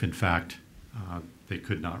if, in fact, they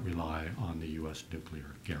could not rely on the U.S.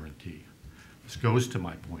 nuclear guarantee. This goes to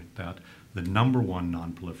my point that the number one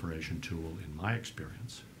non-proliferation tool, in my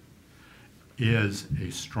experience, is a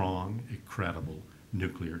strong, a credible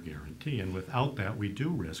nuclear guarantee. And without that, we do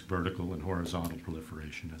risk vertical and horizontal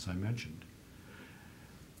proliferation, as I mentioned.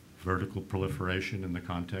 Vertical proliferation in the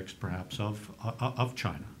context, perhaps, of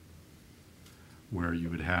China, where you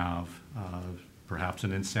would have perhaps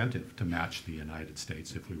an incentive to match the United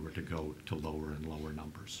States if we were to go to lower and lower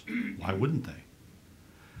numbers. Why wouldn't they?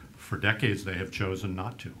 For decades, they have chosen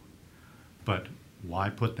not to. But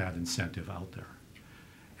why put that incentive out there?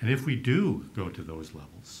 And if we do go to those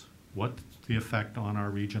levels, what's the effect on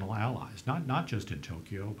our regional allies? Not just in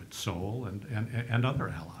Tokyo, but Seoul and other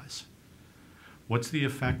allies. What's the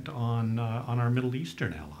effect on our Middle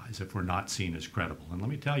Eastern allies if we're not seen as credible? And let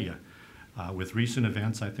me tell you, with recent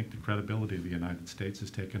events, I think the credibility of the United States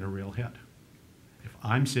has taken a real hit. If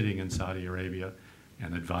I'm sitting in Saudi Arabia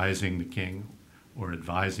and advising the king or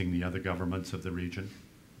advising the other governments of the region,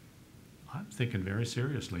 I'm thinking very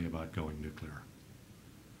seriously about going nuclear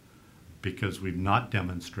because we've not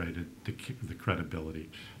demonstrated the credibility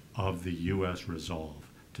of the U.S. resolve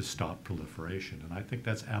to stop proliferation. And I think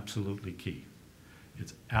that's absolutely key.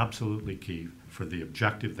 It's absolutely key for the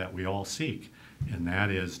objective that we all seek, and that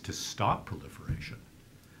is to stop proliferation,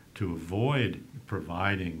 to avoid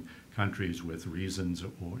providing countries with reasons, or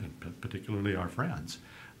and particularly our friends,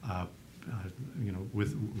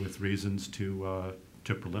 with reasons to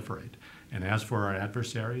proliferate. And as for our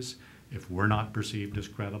adversaries, if we're not perceived as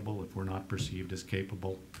credible, if we're not perceived as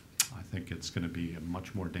capable, I think it's going to be a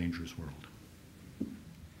much more dangerous world.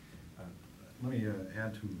 Let me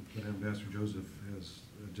add to what Ambassador Joseph has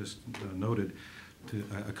just noted to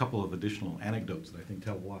a couple of additional anecdotes that I think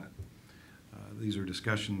tell a lot. These are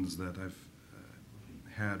discussions that I've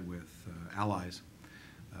had with allies,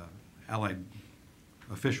 allied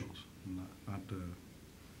officials, not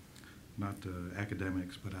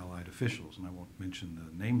academics, but allied officials. And I won't mention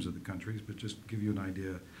the names of the countries, but just give you an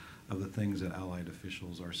idea of the things that allied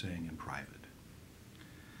officials are saying in private.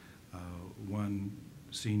 One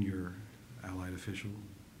senior allied official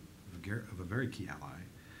of a very key ally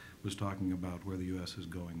was talking about where the U.S. is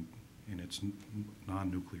going in its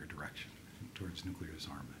non-nuclear direction, towards nuclear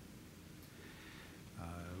disarmament.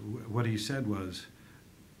 What he said was,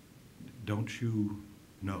 don't you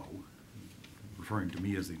know, referring to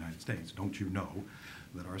me as the United States, don't you know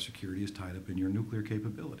that our security is tied up in your nuclear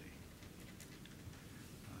capability?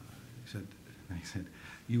 He said,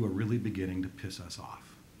 you are really beginning to piss us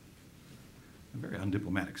off. A very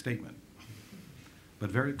undiplomatic statement, but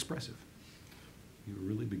very expressive. You're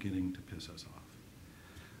really beginning to piss us off.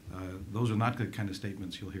 Those are not the kind of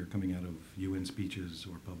statements you'll hear coming out of UN speeches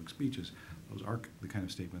or public speeches. Those are the kind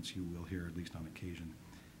of statements you will hear, at least on occasion,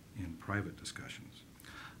 in private discussions.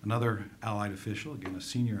 Another allied official, again a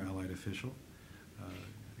senior allied official,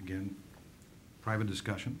 again private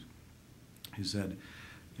discussions, he said,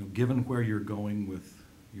 you know, given where you're going with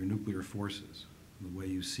your nuclear forces, the way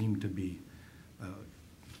you seem to be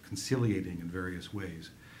conciliating in various ways,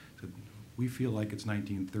 said, we feel like it's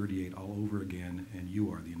 1938 all over again, and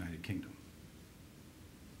you are the United Kingdom.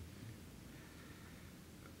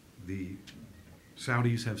 The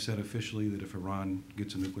Saudis have said officially that if Iran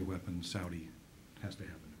gets a nuclear weapon, Saudi has to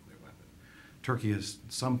have a nuclear weapon. Turkey has,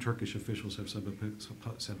 some Turkish officials have said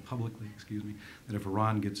publicly, that if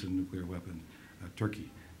Iran gets a nuclear weapon, Turkey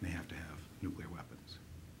may have to have nuclear weapons.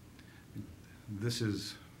 This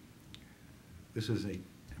is an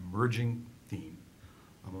emerging theme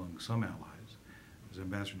among some allies. As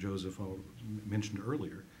Ambassador Joseph mentioned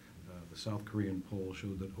earlier, the South Korean poll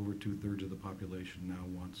showed that over 2/3 of the population now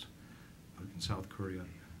wants, in South Korea,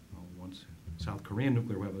 wants South Korean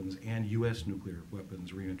nuclear weapons and U.S. nuclear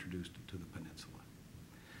weapons reintroduced to the peninsula.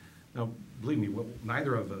 Now, believe me, what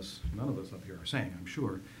neither of us, none of us up here are saying, I'm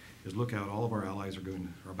sure, is look out, all of our allies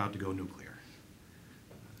are about to go nuclear.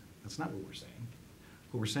 That's not what we're saying.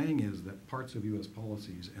 What we're saying is that parts of U.S.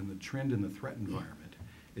 policies and the trend in the threat environment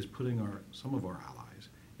is putting some of our allies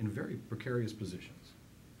in very precarious positions.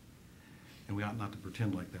 And we ought not to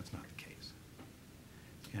pretend like that's not the case.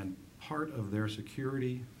 And part of their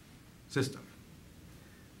security system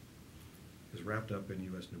is wrapped up in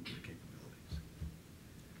U.S. nuclear capabilities.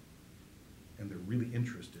 And they're really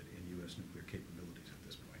interested in U.S. nuclear capabilities at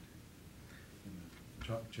this point.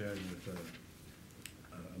 And chatting with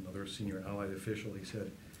another senior allied official, he said,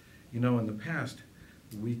 you know, in the past,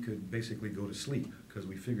 we could basically go to sleep because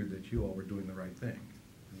we figured that you all were doing the right thing.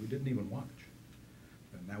 And we didn't even watch.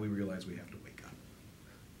 And now we realize we have to wake up.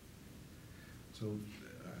 So,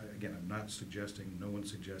 again, I'm not suggesting, no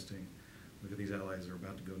one's suggesting, look at these allies are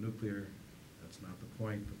about to go nuclear. That's not the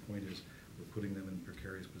point. The point is we're putting them in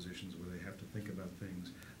precarious positions where they have to think about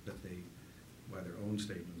things that they, by their own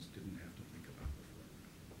statements, didn't have to think about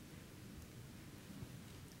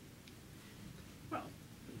before.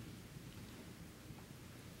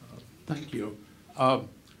 Well, thank you. I'd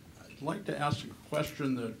like to ask a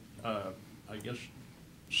question that I guess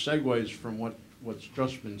segues from what's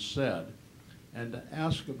just been said, and to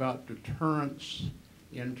ask about deterrence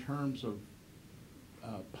in terms of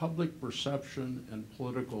public perception and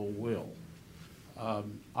political will.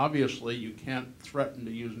 Obviously, you can't threaten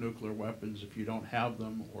to use nuclear weapons if you don't have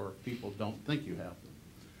them or if people don't think you have them.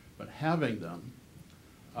 But having them,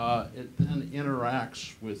 it then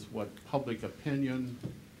interacts with what public opinion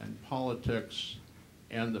and politics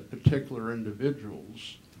and the particular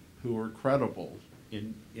individuals who are credible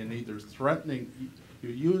in either threatening, you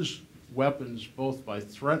use weapons both by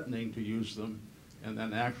threatening to use them and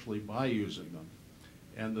then actually by using them.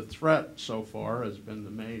 And the threat so far has been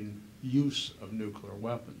the main use of nuclear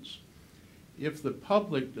weapons. If the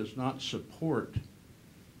public does not support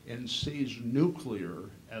and sees nuclear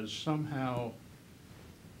as somehow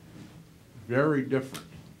very different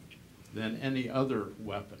than any other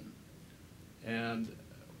weapon, and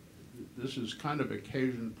this is kind of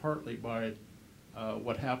occasioned partly by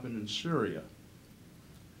what happened in Syria.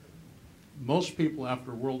 Most people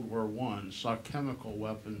after World War I saw chemical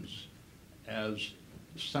weapons as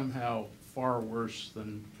somehow far worse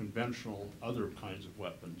than conventional other kinds of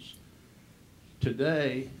weapons.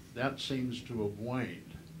 Today, that seems to have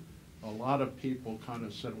waned. A lot of people kind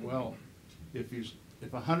of said, well, if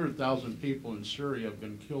 100,000 people in Syria have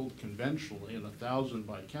been killed conventionally and 1,000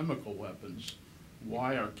 by chemical weapons,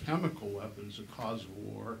 why are chemical weapons a cause of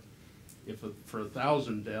war if for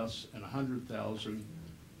 1,000 deaths and 100,000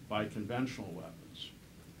 by conventional weapons?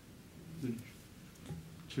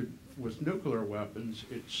 With nuclear weapons,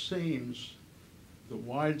 it seems the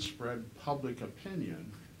widespread public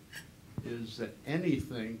opinion is that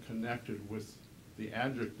anything connected with the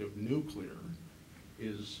adjective nuclear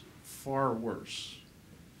is far worse.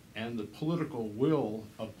 And the political will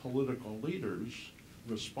of political leaders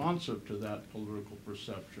responsive to that political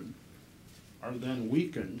perception are then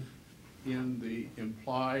weakened in the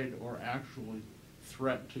implied or actual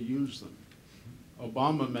threat to use them.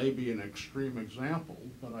 Obama may be an extreme example,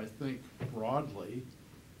 but I think broadly,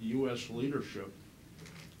 U.S. leadership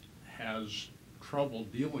has trouble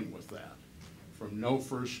dealing with that, from no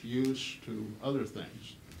first use to other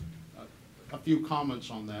things. A few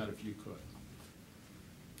comments on that, if you could.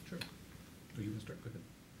 Sure. Oh, you can start. Go ahead.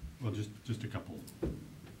 Well, just a couple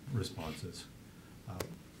responses.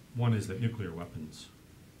 One is that nuclear weapons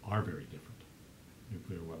are very different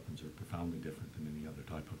Nuclear weapons are profoundly different than any other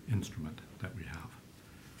type of instrument that we have.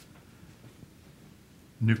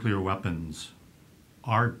 Nuclear weapons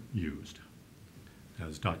are used.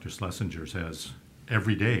 As Dr. Schlesinger says,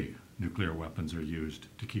 every day nuclear weapons are used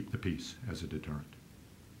to keep the peace as a deterrent.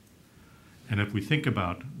 And if we think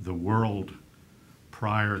about the world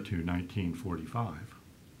prior to 1945,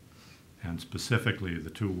 and specifically the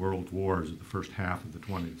two world wars of the first half of the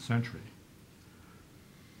 20th century,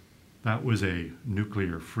 that was a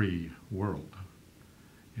nuclear-free world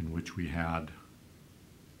in which we had,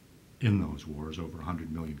 in those wars, over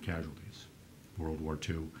 100 million casualties. World War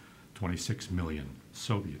II, 26 million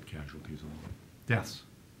Soviet casualties alone. Deaths,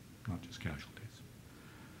 not just casualties.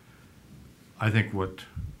 I think what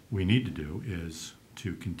we need to do is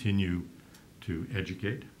to continue to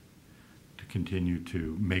educate, to continue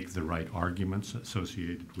to make the right arguments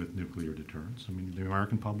associated with nuclear deterrence. I mean, the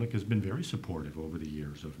American public has been very supportive over the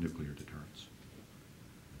years of nuclear deterrence.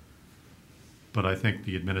 But I think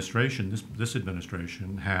the administration, this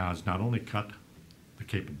administration, has not only cut the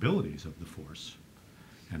capabilities of the force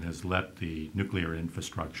and has let the nuclear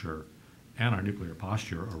infrastructure and our nuclear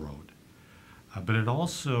posture erode, but it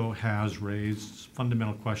also has raised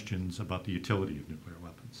fundamental questions about the utility of nuclear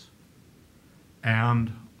weapons.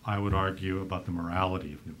 And I would argue about the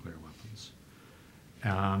morality of nuclear weapons.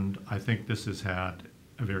 And I think this has had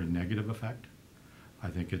a very negative effect. I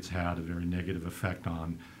think it's had a very negative effect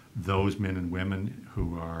on those men and women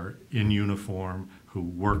who are in uniform, who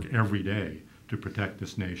work every day to protect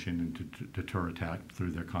this nation and to deter attack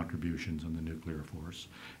through their contributions on the nuclear force.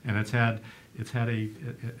 And it's had a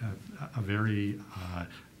very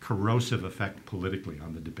corrosive effect politically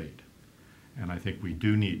on the debate. And I think we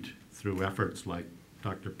do need, through efforts like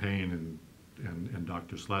Dr. Payne and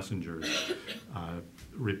Dr. Schlesinger's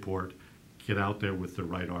report, get out there with the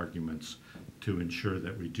right arguments to ensure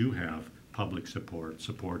that we do have public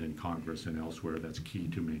support in Congress and elsewhere that's key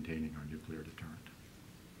to maintaining our nuclear deterrent.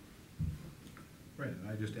 Right, and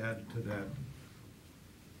I just add to that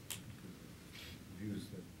views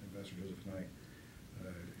that Ambassador Joseph and I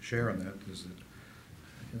share on that is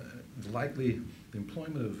that likely the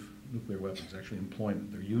employment of nuclear weapons, actually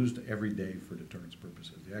employment, they're used every day for deterrence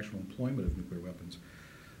purposes. The actual employment of nuclear weapons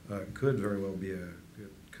could very well be a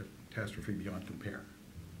catastrophe beyond compare.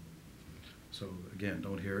 So again,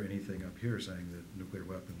 don't hear anything up here saying that nuclear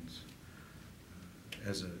weapons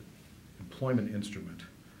as an employment instrument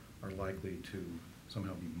are likely to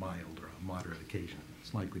somehow be mild or a moderate occasion.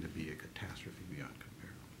 It's likely to be a catastrophe beyond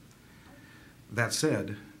compare. That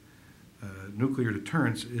said, nuclear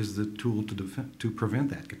deterrence is the tool to prevent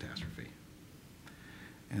that catastrophe.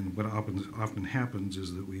 And what often happens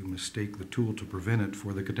is that we mistake the tool to prevent it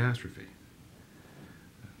for the catastrophe.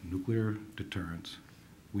 Nuclear deterrence,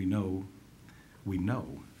 we know,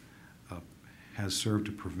 has served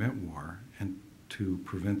to prevent war and to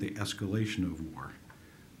prevent the escalation of war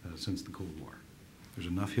since the Cold War. There's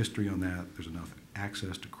enough history on that, there's enough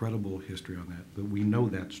access to credible history on that we know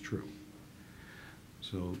that's true.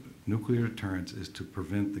 So nuclear deterrence is to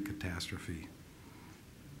prevent the catastrophe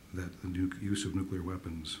that the use of nuclear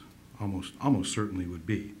weapons almost certainly would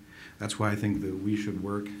be. That's why I think that we should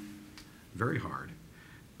work very hard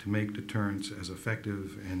to make deterrence as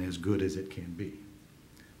effective and as good as it can be,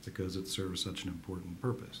 because it serves such an important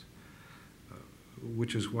purpose.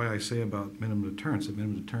 Which is why I say about minimum deterrence, that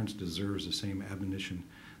minimum deterrence deserves the same admonition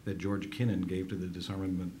that George Kennan gave to the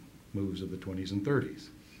disarmament moves of the 20s and 30s.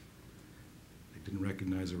 They didn't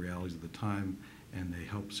recognize the realities of the time, and they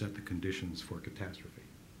helped set the conditions for catastrophe.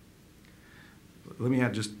 Let me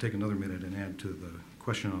just take another minute and add to the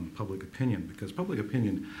question on public opinion, because public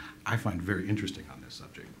opinion I find very interesting on this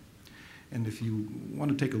subject. And if you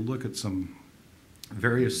want to take a look at some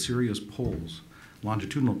various serious polls,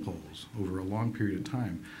 longitudinal polls over a long period of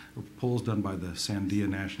time, polls done by the Sandia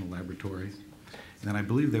National Laboratory, and then I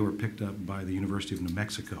believe they were picked up by the University of New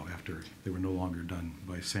Mexico after they were no longer done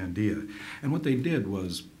by Sandia. And what they did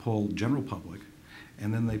was poll general public,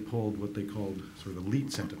 and then they polled what they called sort of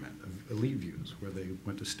elite sentiment, elite views, where they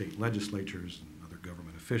went to state legislatures and other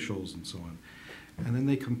government officials and so on. And then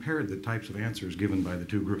they compared the types of answers given by the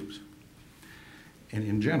two groups. And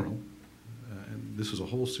in general, and this is a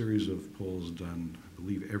whole series of polls done, I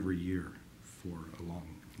believe, every year for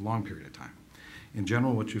a long period of time. In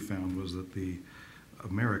general, what you found was that the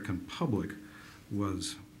American public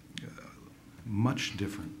was much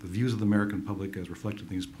different. The views of the American public, as reflected in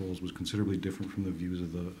these polls, was considerably different from the views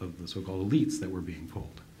of the so-called elites that were being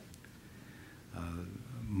polled.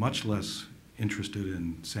 Much less interested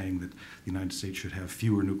in saying that the United States should have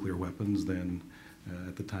fewer nuclear weapons than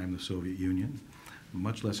at the time the Soviet Union.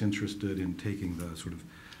 Much less interested in taking the sort of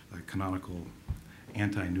canonical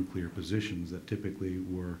anti-nuclear positions that typically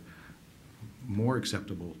were more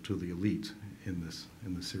acceptable to the elite in this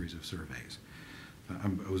series of surveys.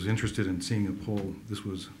 I was interested in seeing a poll. This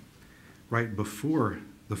was right before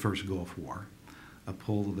the first Gulf War, a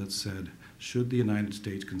poll that said, should the United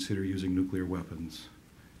States consider using nuclear weapons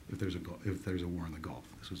if there's a war in the Gulf?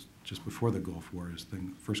 This was just before the Gulf War,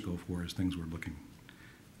 first Gulf War, as things were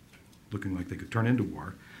looking like they could turn into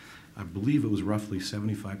war. I believe it was roughly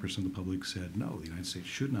 75% of the public said no, the United States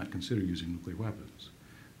should not consider using nuclear weapons.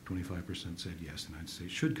 25% said yes, the United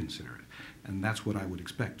States should consider it. And that's what I would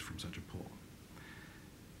expect from such a poll.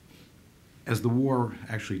 As the war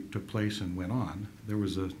actually took place and went on, it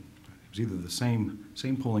was either the same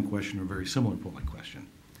polling question or a very similar polling question.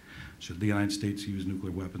 Should the United States use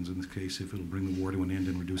nuclear weapons in this case if it'll bring the war to an end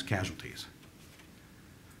and reduce casualties?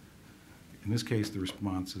 In this case, the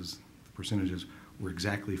responses, the percentages, were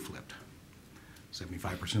exactly flipped.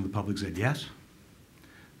 75% of the public said yes,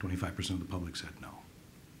 25% of the public said no.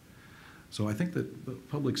 So I think that the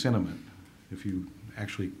public sentiment, if you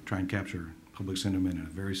actually try and capture public sentiment in a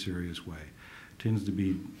very serious way, tends to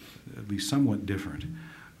be at least somewhat different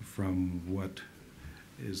from what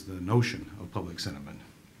is the notion of public sentiment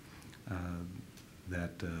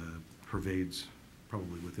that pervades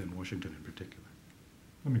probably within Washington in particular.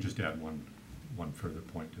 Let me just add one further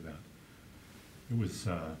point to that. It was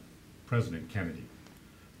President Kennedy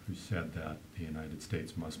who said that the United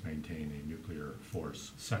States must maintain a nuclear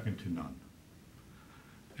force second to none.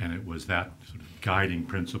 And it was that sort of guiding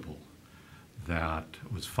principle that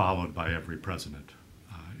was followed by every president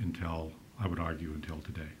until, I would argue, until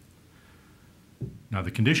today. Now,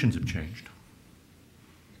 the conditions have changed.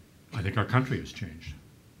 I think our country has changed.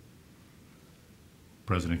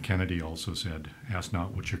 President Kennedy also said, ask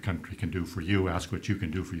not what your country can do for you, ask what you can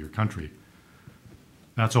do for your country.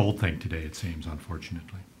 That's an old thing today, it seems,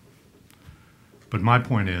 unfortunately. But my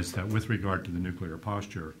point is that with regard to the nuclear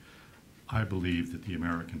posture, I believe that the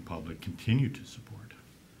American public continue to support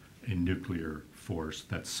a nuclear force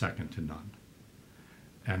that's second to none.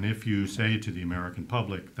 And if you say to the American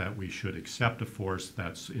public that we should accept a force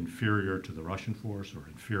that's inferior to the Russian force or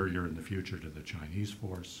inferior in the future to the Chinese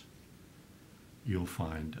force, you'll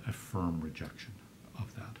find a firm rejection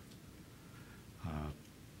of that.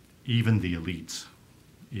 Even the elite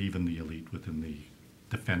within the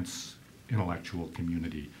defense intellectual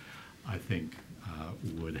community, I think,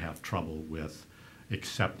 would have trouble with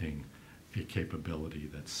accepting a capability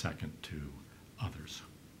that's second to others.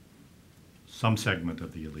 Some segment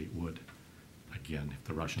of the elite would. Again, if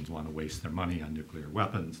the Russians want to waste their money on nuclear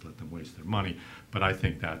weapons, let them waste their money. But I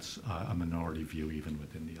think that's a minority view even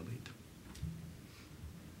within the elite.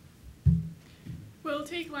 We'll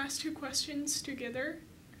take last two questions together.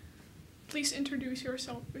 Please introduce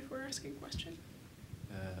yourself before asking a question.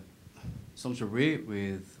 Somsuri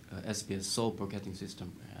with SBS Seoul Broadcasting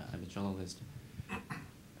System. I'm a journalist.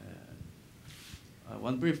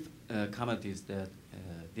 One brief comment is that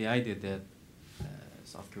the idea that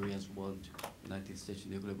South Koreans want United States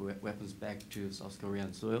nuclear weapons back to South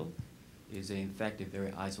Korean soil is in fact a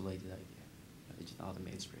very isolated idea. It's not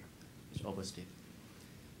mainstream. It's overstated.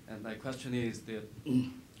 And my question is that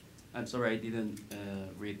I'm sorry I didn't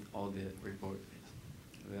read all the report.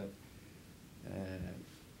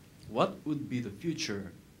 What would be the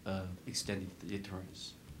future of extended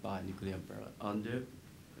deterrence by nuclear umbrella under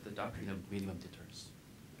the doctrine of minimum deterrence?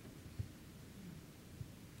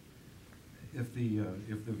 If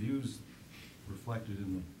the views reflected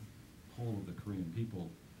in the poll of the Korean people,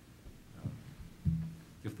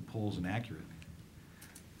 if the poll is inaccurate,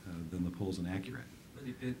 then the poll is inaccurate. But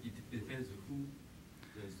it depends who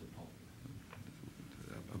does the poll.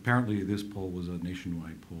 Apparently, this poll was a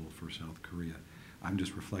nationwide poll for South Korea. I'm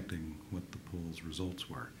just reflecting what the poll's results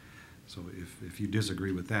were. So if you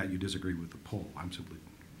disagree with that, you disagree with the poll. I'm simply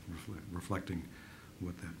reflecting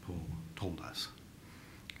what that poll told us.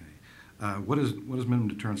 Okay. What does minimum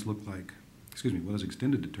deterrence look like? Excuse me. What does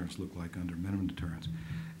extended deterrence look like under minimum deterrence?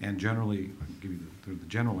 And generally, I'll give you the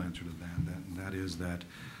general answer to that. And that is that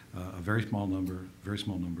a very small number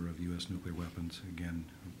of U.S. nuclear weapons. Again,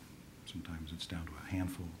 sometimes it's down to a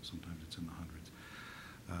handful. Sometimes it's in the hundreds.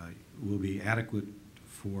 Will be adequate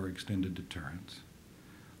for extended deterrence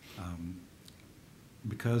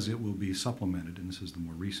because it will be supplemented, and this is the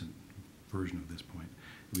more recent version of this point,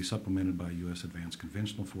 it will be supplemented by U.S. advanced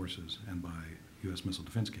conventional forces and by U.S. missile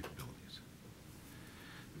defense capabilities.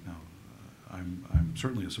 Now, I'm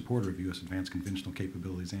certainly a supporter of U.S. advanced conventional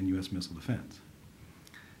capabilities and U.S. missile defense,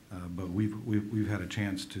 but we've had a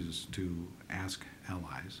chance to ask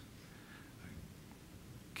allies,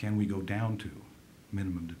 can we go down to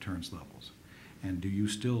minimum deterrence levels? And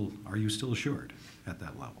are you still assured at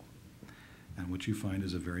that level? And what you find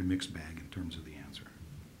is a very mixed bag in terms of the answer.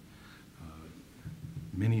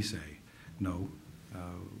 Many say, no,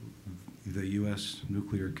 the U.S.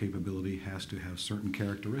 nuclear capability has to have certain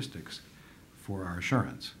characteristics for our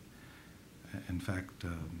assurance. In fact,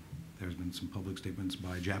 there's been some public statements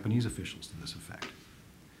by Japanese officials to this effect.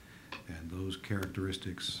 And those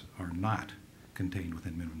characteristics are not contained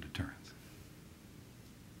within minimum deterrence.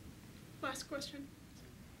 Last question.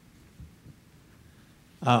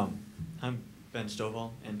 I'm Ben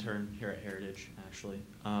Stovall, intern here at Heritage, actually.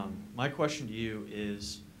 My question to you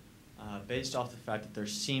is, based off the fact that there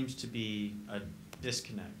seems to be a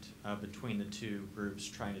disconnect between the two groups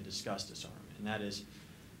trying to discuss disarmament, and that is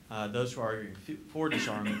those who are arguing for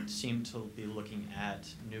disarmament seem to be looking at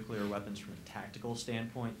nuclear weapons from a tactical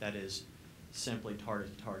standpoint, that is simply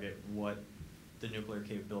target to target what the nuclear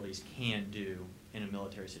capabilities can do in a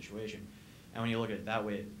military situation. And when you look at it that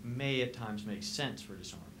way, it may at times make sense for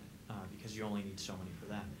disarmament because you only need so many for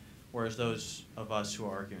that. Whereas those of us who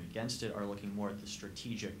are arguing against it are looking more at the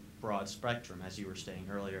strategic broad spectrum, as you were saying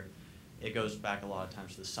earlier. It goes back a lot of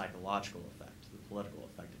times to the psychological effect, the political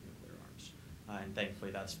effect of nuclear arms. And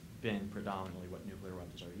thankfully that's been predominantly what nuclear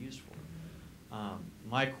weapons are used for.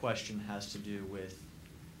 My question has to do with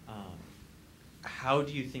how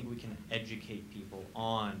do you think we can educate people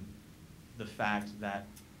on the fact that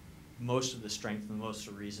most of the strength and most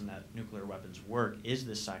of the reason that nuclear weapons work is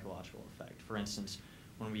this psychological effect. For instance,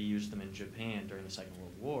 when we used them in Japan during the Second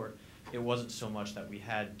World War, it wasn't so much that we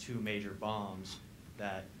had two major bombs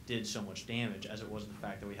that did so much damage as it was the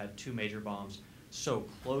fact that we had two major bombs so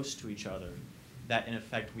close to each other that in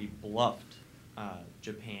effect we bluffed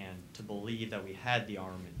Japan to believe that we had the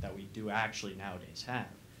armament that we do actually nowadays have,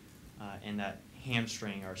 and that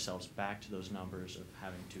hamstringing ourselves back to those numbers of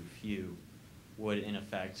having too few would in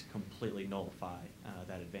effect completely nullify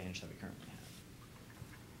that advantage that we currently have.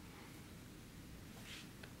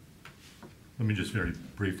 Let me just very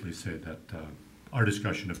briefly say that our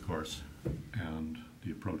discussion, of course, and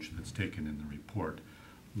the approach that's taken in the report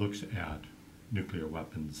looks at nuclear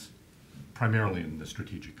weapons primarily in the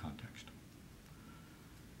strategic context.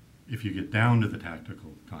 If you get down to the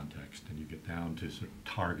tactical context and you get down to sort of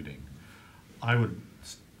targeting, I would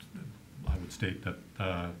state that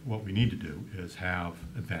what we need to do is have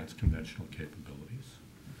advanced conventional capabilities,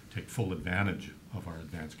 take full advantage of our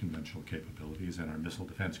advanced conventional capabilities and our missile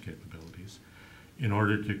defense capabilities in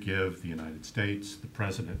order to give the United States, the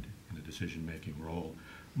president in a decision-making role,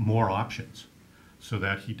 more options so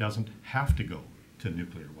that he doesn't have to go to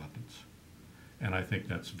nuclear weapons. And I think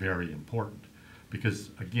that's very important because,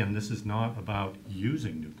 again, this is not about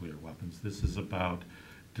using nuclear weapons. This is about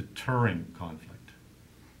deterring conflict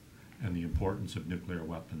and the importance of nuclear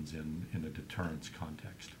weapons in a deterrence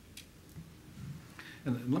context.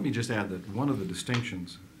 And let me just add that one of the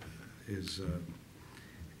distinctions is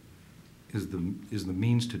the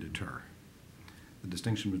means to deter. The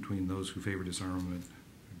distinction between those who favor disarmament,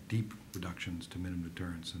 deep reductions to minimum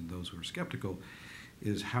deterrence, and those who are skeptical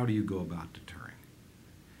is how do you go about deterring?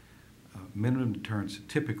 Minimum deterrence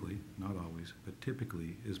typically, not always, but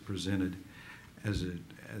typically is presented as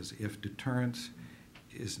if deterrence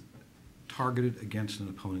is targeted against an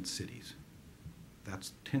opponent's cities. That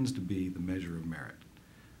tends to be the measure of merit.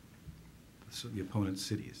 So the opponent's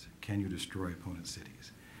cities. Can you destroy opponent's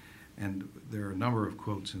cities? And there are a number of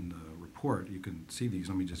quotes in the report. You can see these.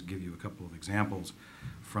 Let me just give you a couple of examples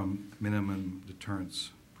from minimum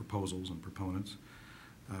deterrence proposals and proponents.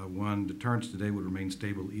 One, deterrence today would remain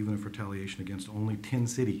stable even if retaliation against only 10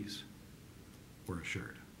 cities were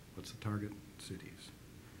assured. What's the target? Cities.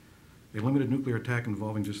 A limited nuclear attack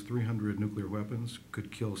involving just 300 nuclear weapons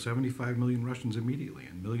could kill 75 million Russians immediately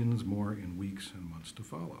and millions more in weeks and months to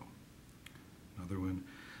follow. Another one,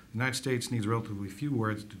 the United States needs relatively few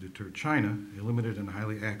words to deter China. A limited and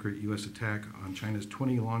highly accurate U.S. attack on China's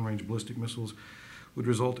 20 long-range ballistic missiles would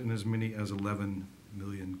result in as many as 11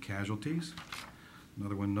 million casualties.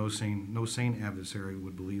 Another one, no sane adversary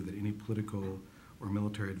would believe that any political or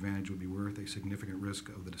military advantage would be worth a significant risk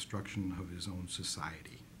of the destruction of his own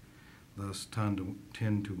society. Thus, 10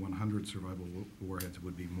 to 100 survivable warheads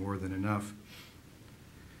would be more than enough.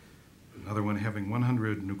 Another one, having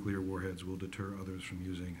 100 nuclear warheads will deter others from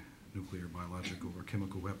using nuclear, biological, or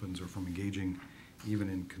chemical weapons or from engaging even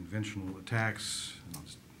in conventional attacks. And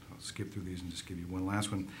I'll skip through these and just give you one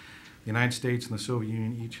last one. The United States and the Soviet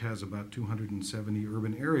Union each has about 270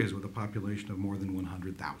 urban areas with a population of more than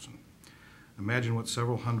 100,000. Imagine what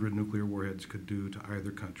several hundred nuclear warheads could do to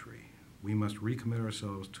either country. We must recommit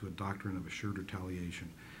ourselves to a doctrine of assured retaliation.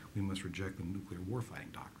 We must reject the nuclear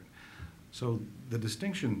warfighting doctrine. So the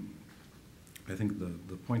distinction, I think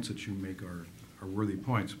the points that you make are worthy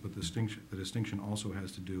points, but the distinction also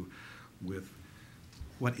has to do with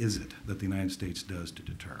what is it that the United States does to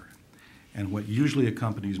deter. And what usually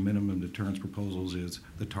accompanies minimum deterrence proposals is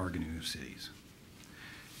the targeting of cities.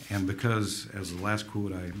 And because, as the last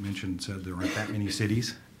quote I mentioned said, there aren't that many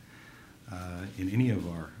cities in any of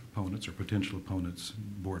our opponents or potential opponents'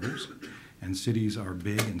 borders, and cities are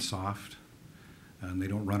big and soft, and they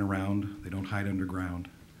don't run around, they don't hide underground,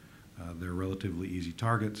 they're relatively easy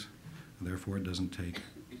targets, and therefore it doesn't take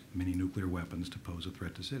many nuclear weapons to pose a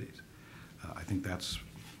threat to cities. I think that's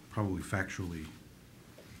probably factually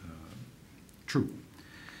true.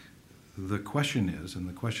 The question is, and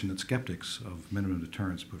the question that skeptics of minimum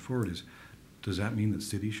deterrence put forward is, does that mean that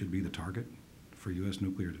cities should be the target for U.S.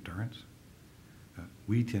 nuclear deterrence?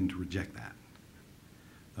 We tend to reject that.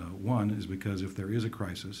 One is because if there is a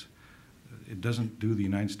crisis, it doesn't do the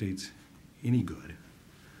United States any good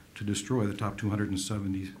to destroy the top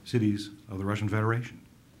 270 cities of the Russian Federation.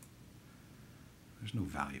 There's no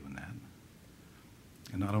value in that.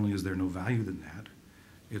 And not only is there no value in that,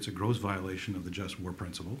 it's a gross violation of the just war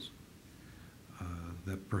principles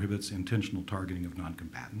that prohibits intentional targeting of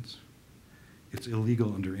non-combatants. It's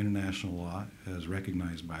illegal under international law as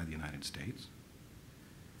recognized by the United States.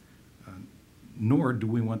 Nor do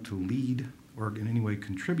we want to lead or in any way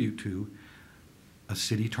contribute to a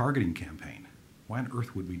city targeting campaign. Why on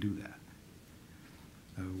earth would we do that?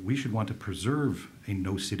 We should want to preserve a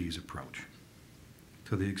no cities approach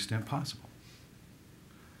to the extent possible.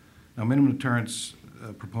 Now, minimum deterrence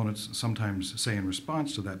proponents sometimes say in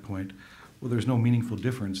response to that point, well, there's no meaningful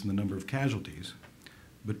difference in the number of casualties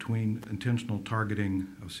between intentional targeting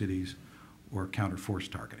of cities or counter-force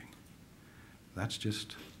targeting. That's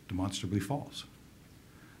just demonstrably false.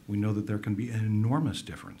 We know that there can be an enormous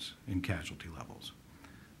difference in casualty levels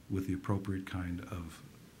with the appropriate kind of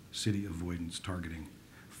city avoidance targeting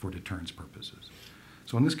for deterrence purposes.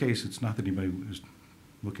 So in this case, it's not that anybody is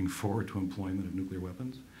looking forward to employment of nuclear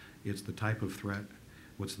weapons. It's the type of threat,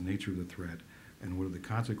 what's the nature of the threat, and what are the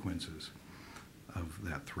consequences of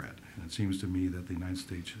that threat. And it seems to me that the United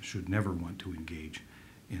States should never want to engage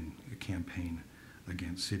in a campaign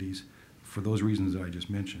against cities for those reasons that I just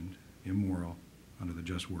mentioned: immoral under the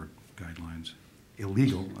just war guidelines,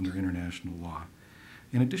 illegal under international law.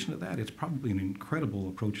 In addition to that, it's probably an incredible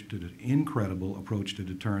approach to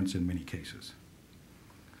deterrence in many cases.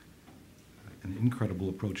 An incredible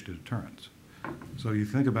approach to deterrence. So you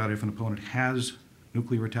think about if an opponent has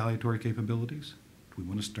nuclear retaliatory capabilities, do we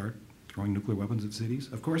want to start throwing nuclear weapons at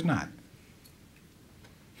cities? Of course not.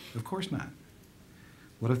 Of course not.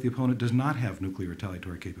 What if the opponent does not have nuclear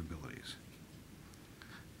retaliatory capabilities?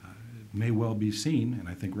 It may well be seen, and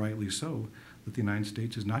I think rightly so, that the United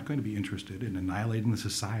States is not going to be interested in annihilating the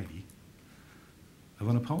society of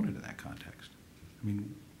an opponent in that context. I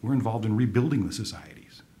mean, we're involved in rebuilding the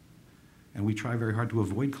societies, and we try very hard to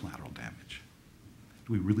avoid collateral damage.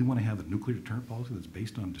 Do we really want to have a nuclear deterrent policy that's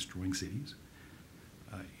based on destroying cities?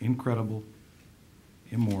 Incredible,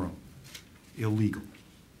 immoral, illegal.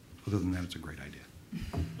 Other than that, it's a great idea.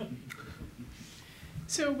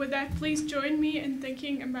 So with that, please join me in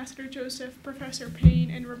thanking Ambassador Joseph, Professor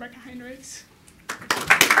Payne, and Rebecca Heinrichs.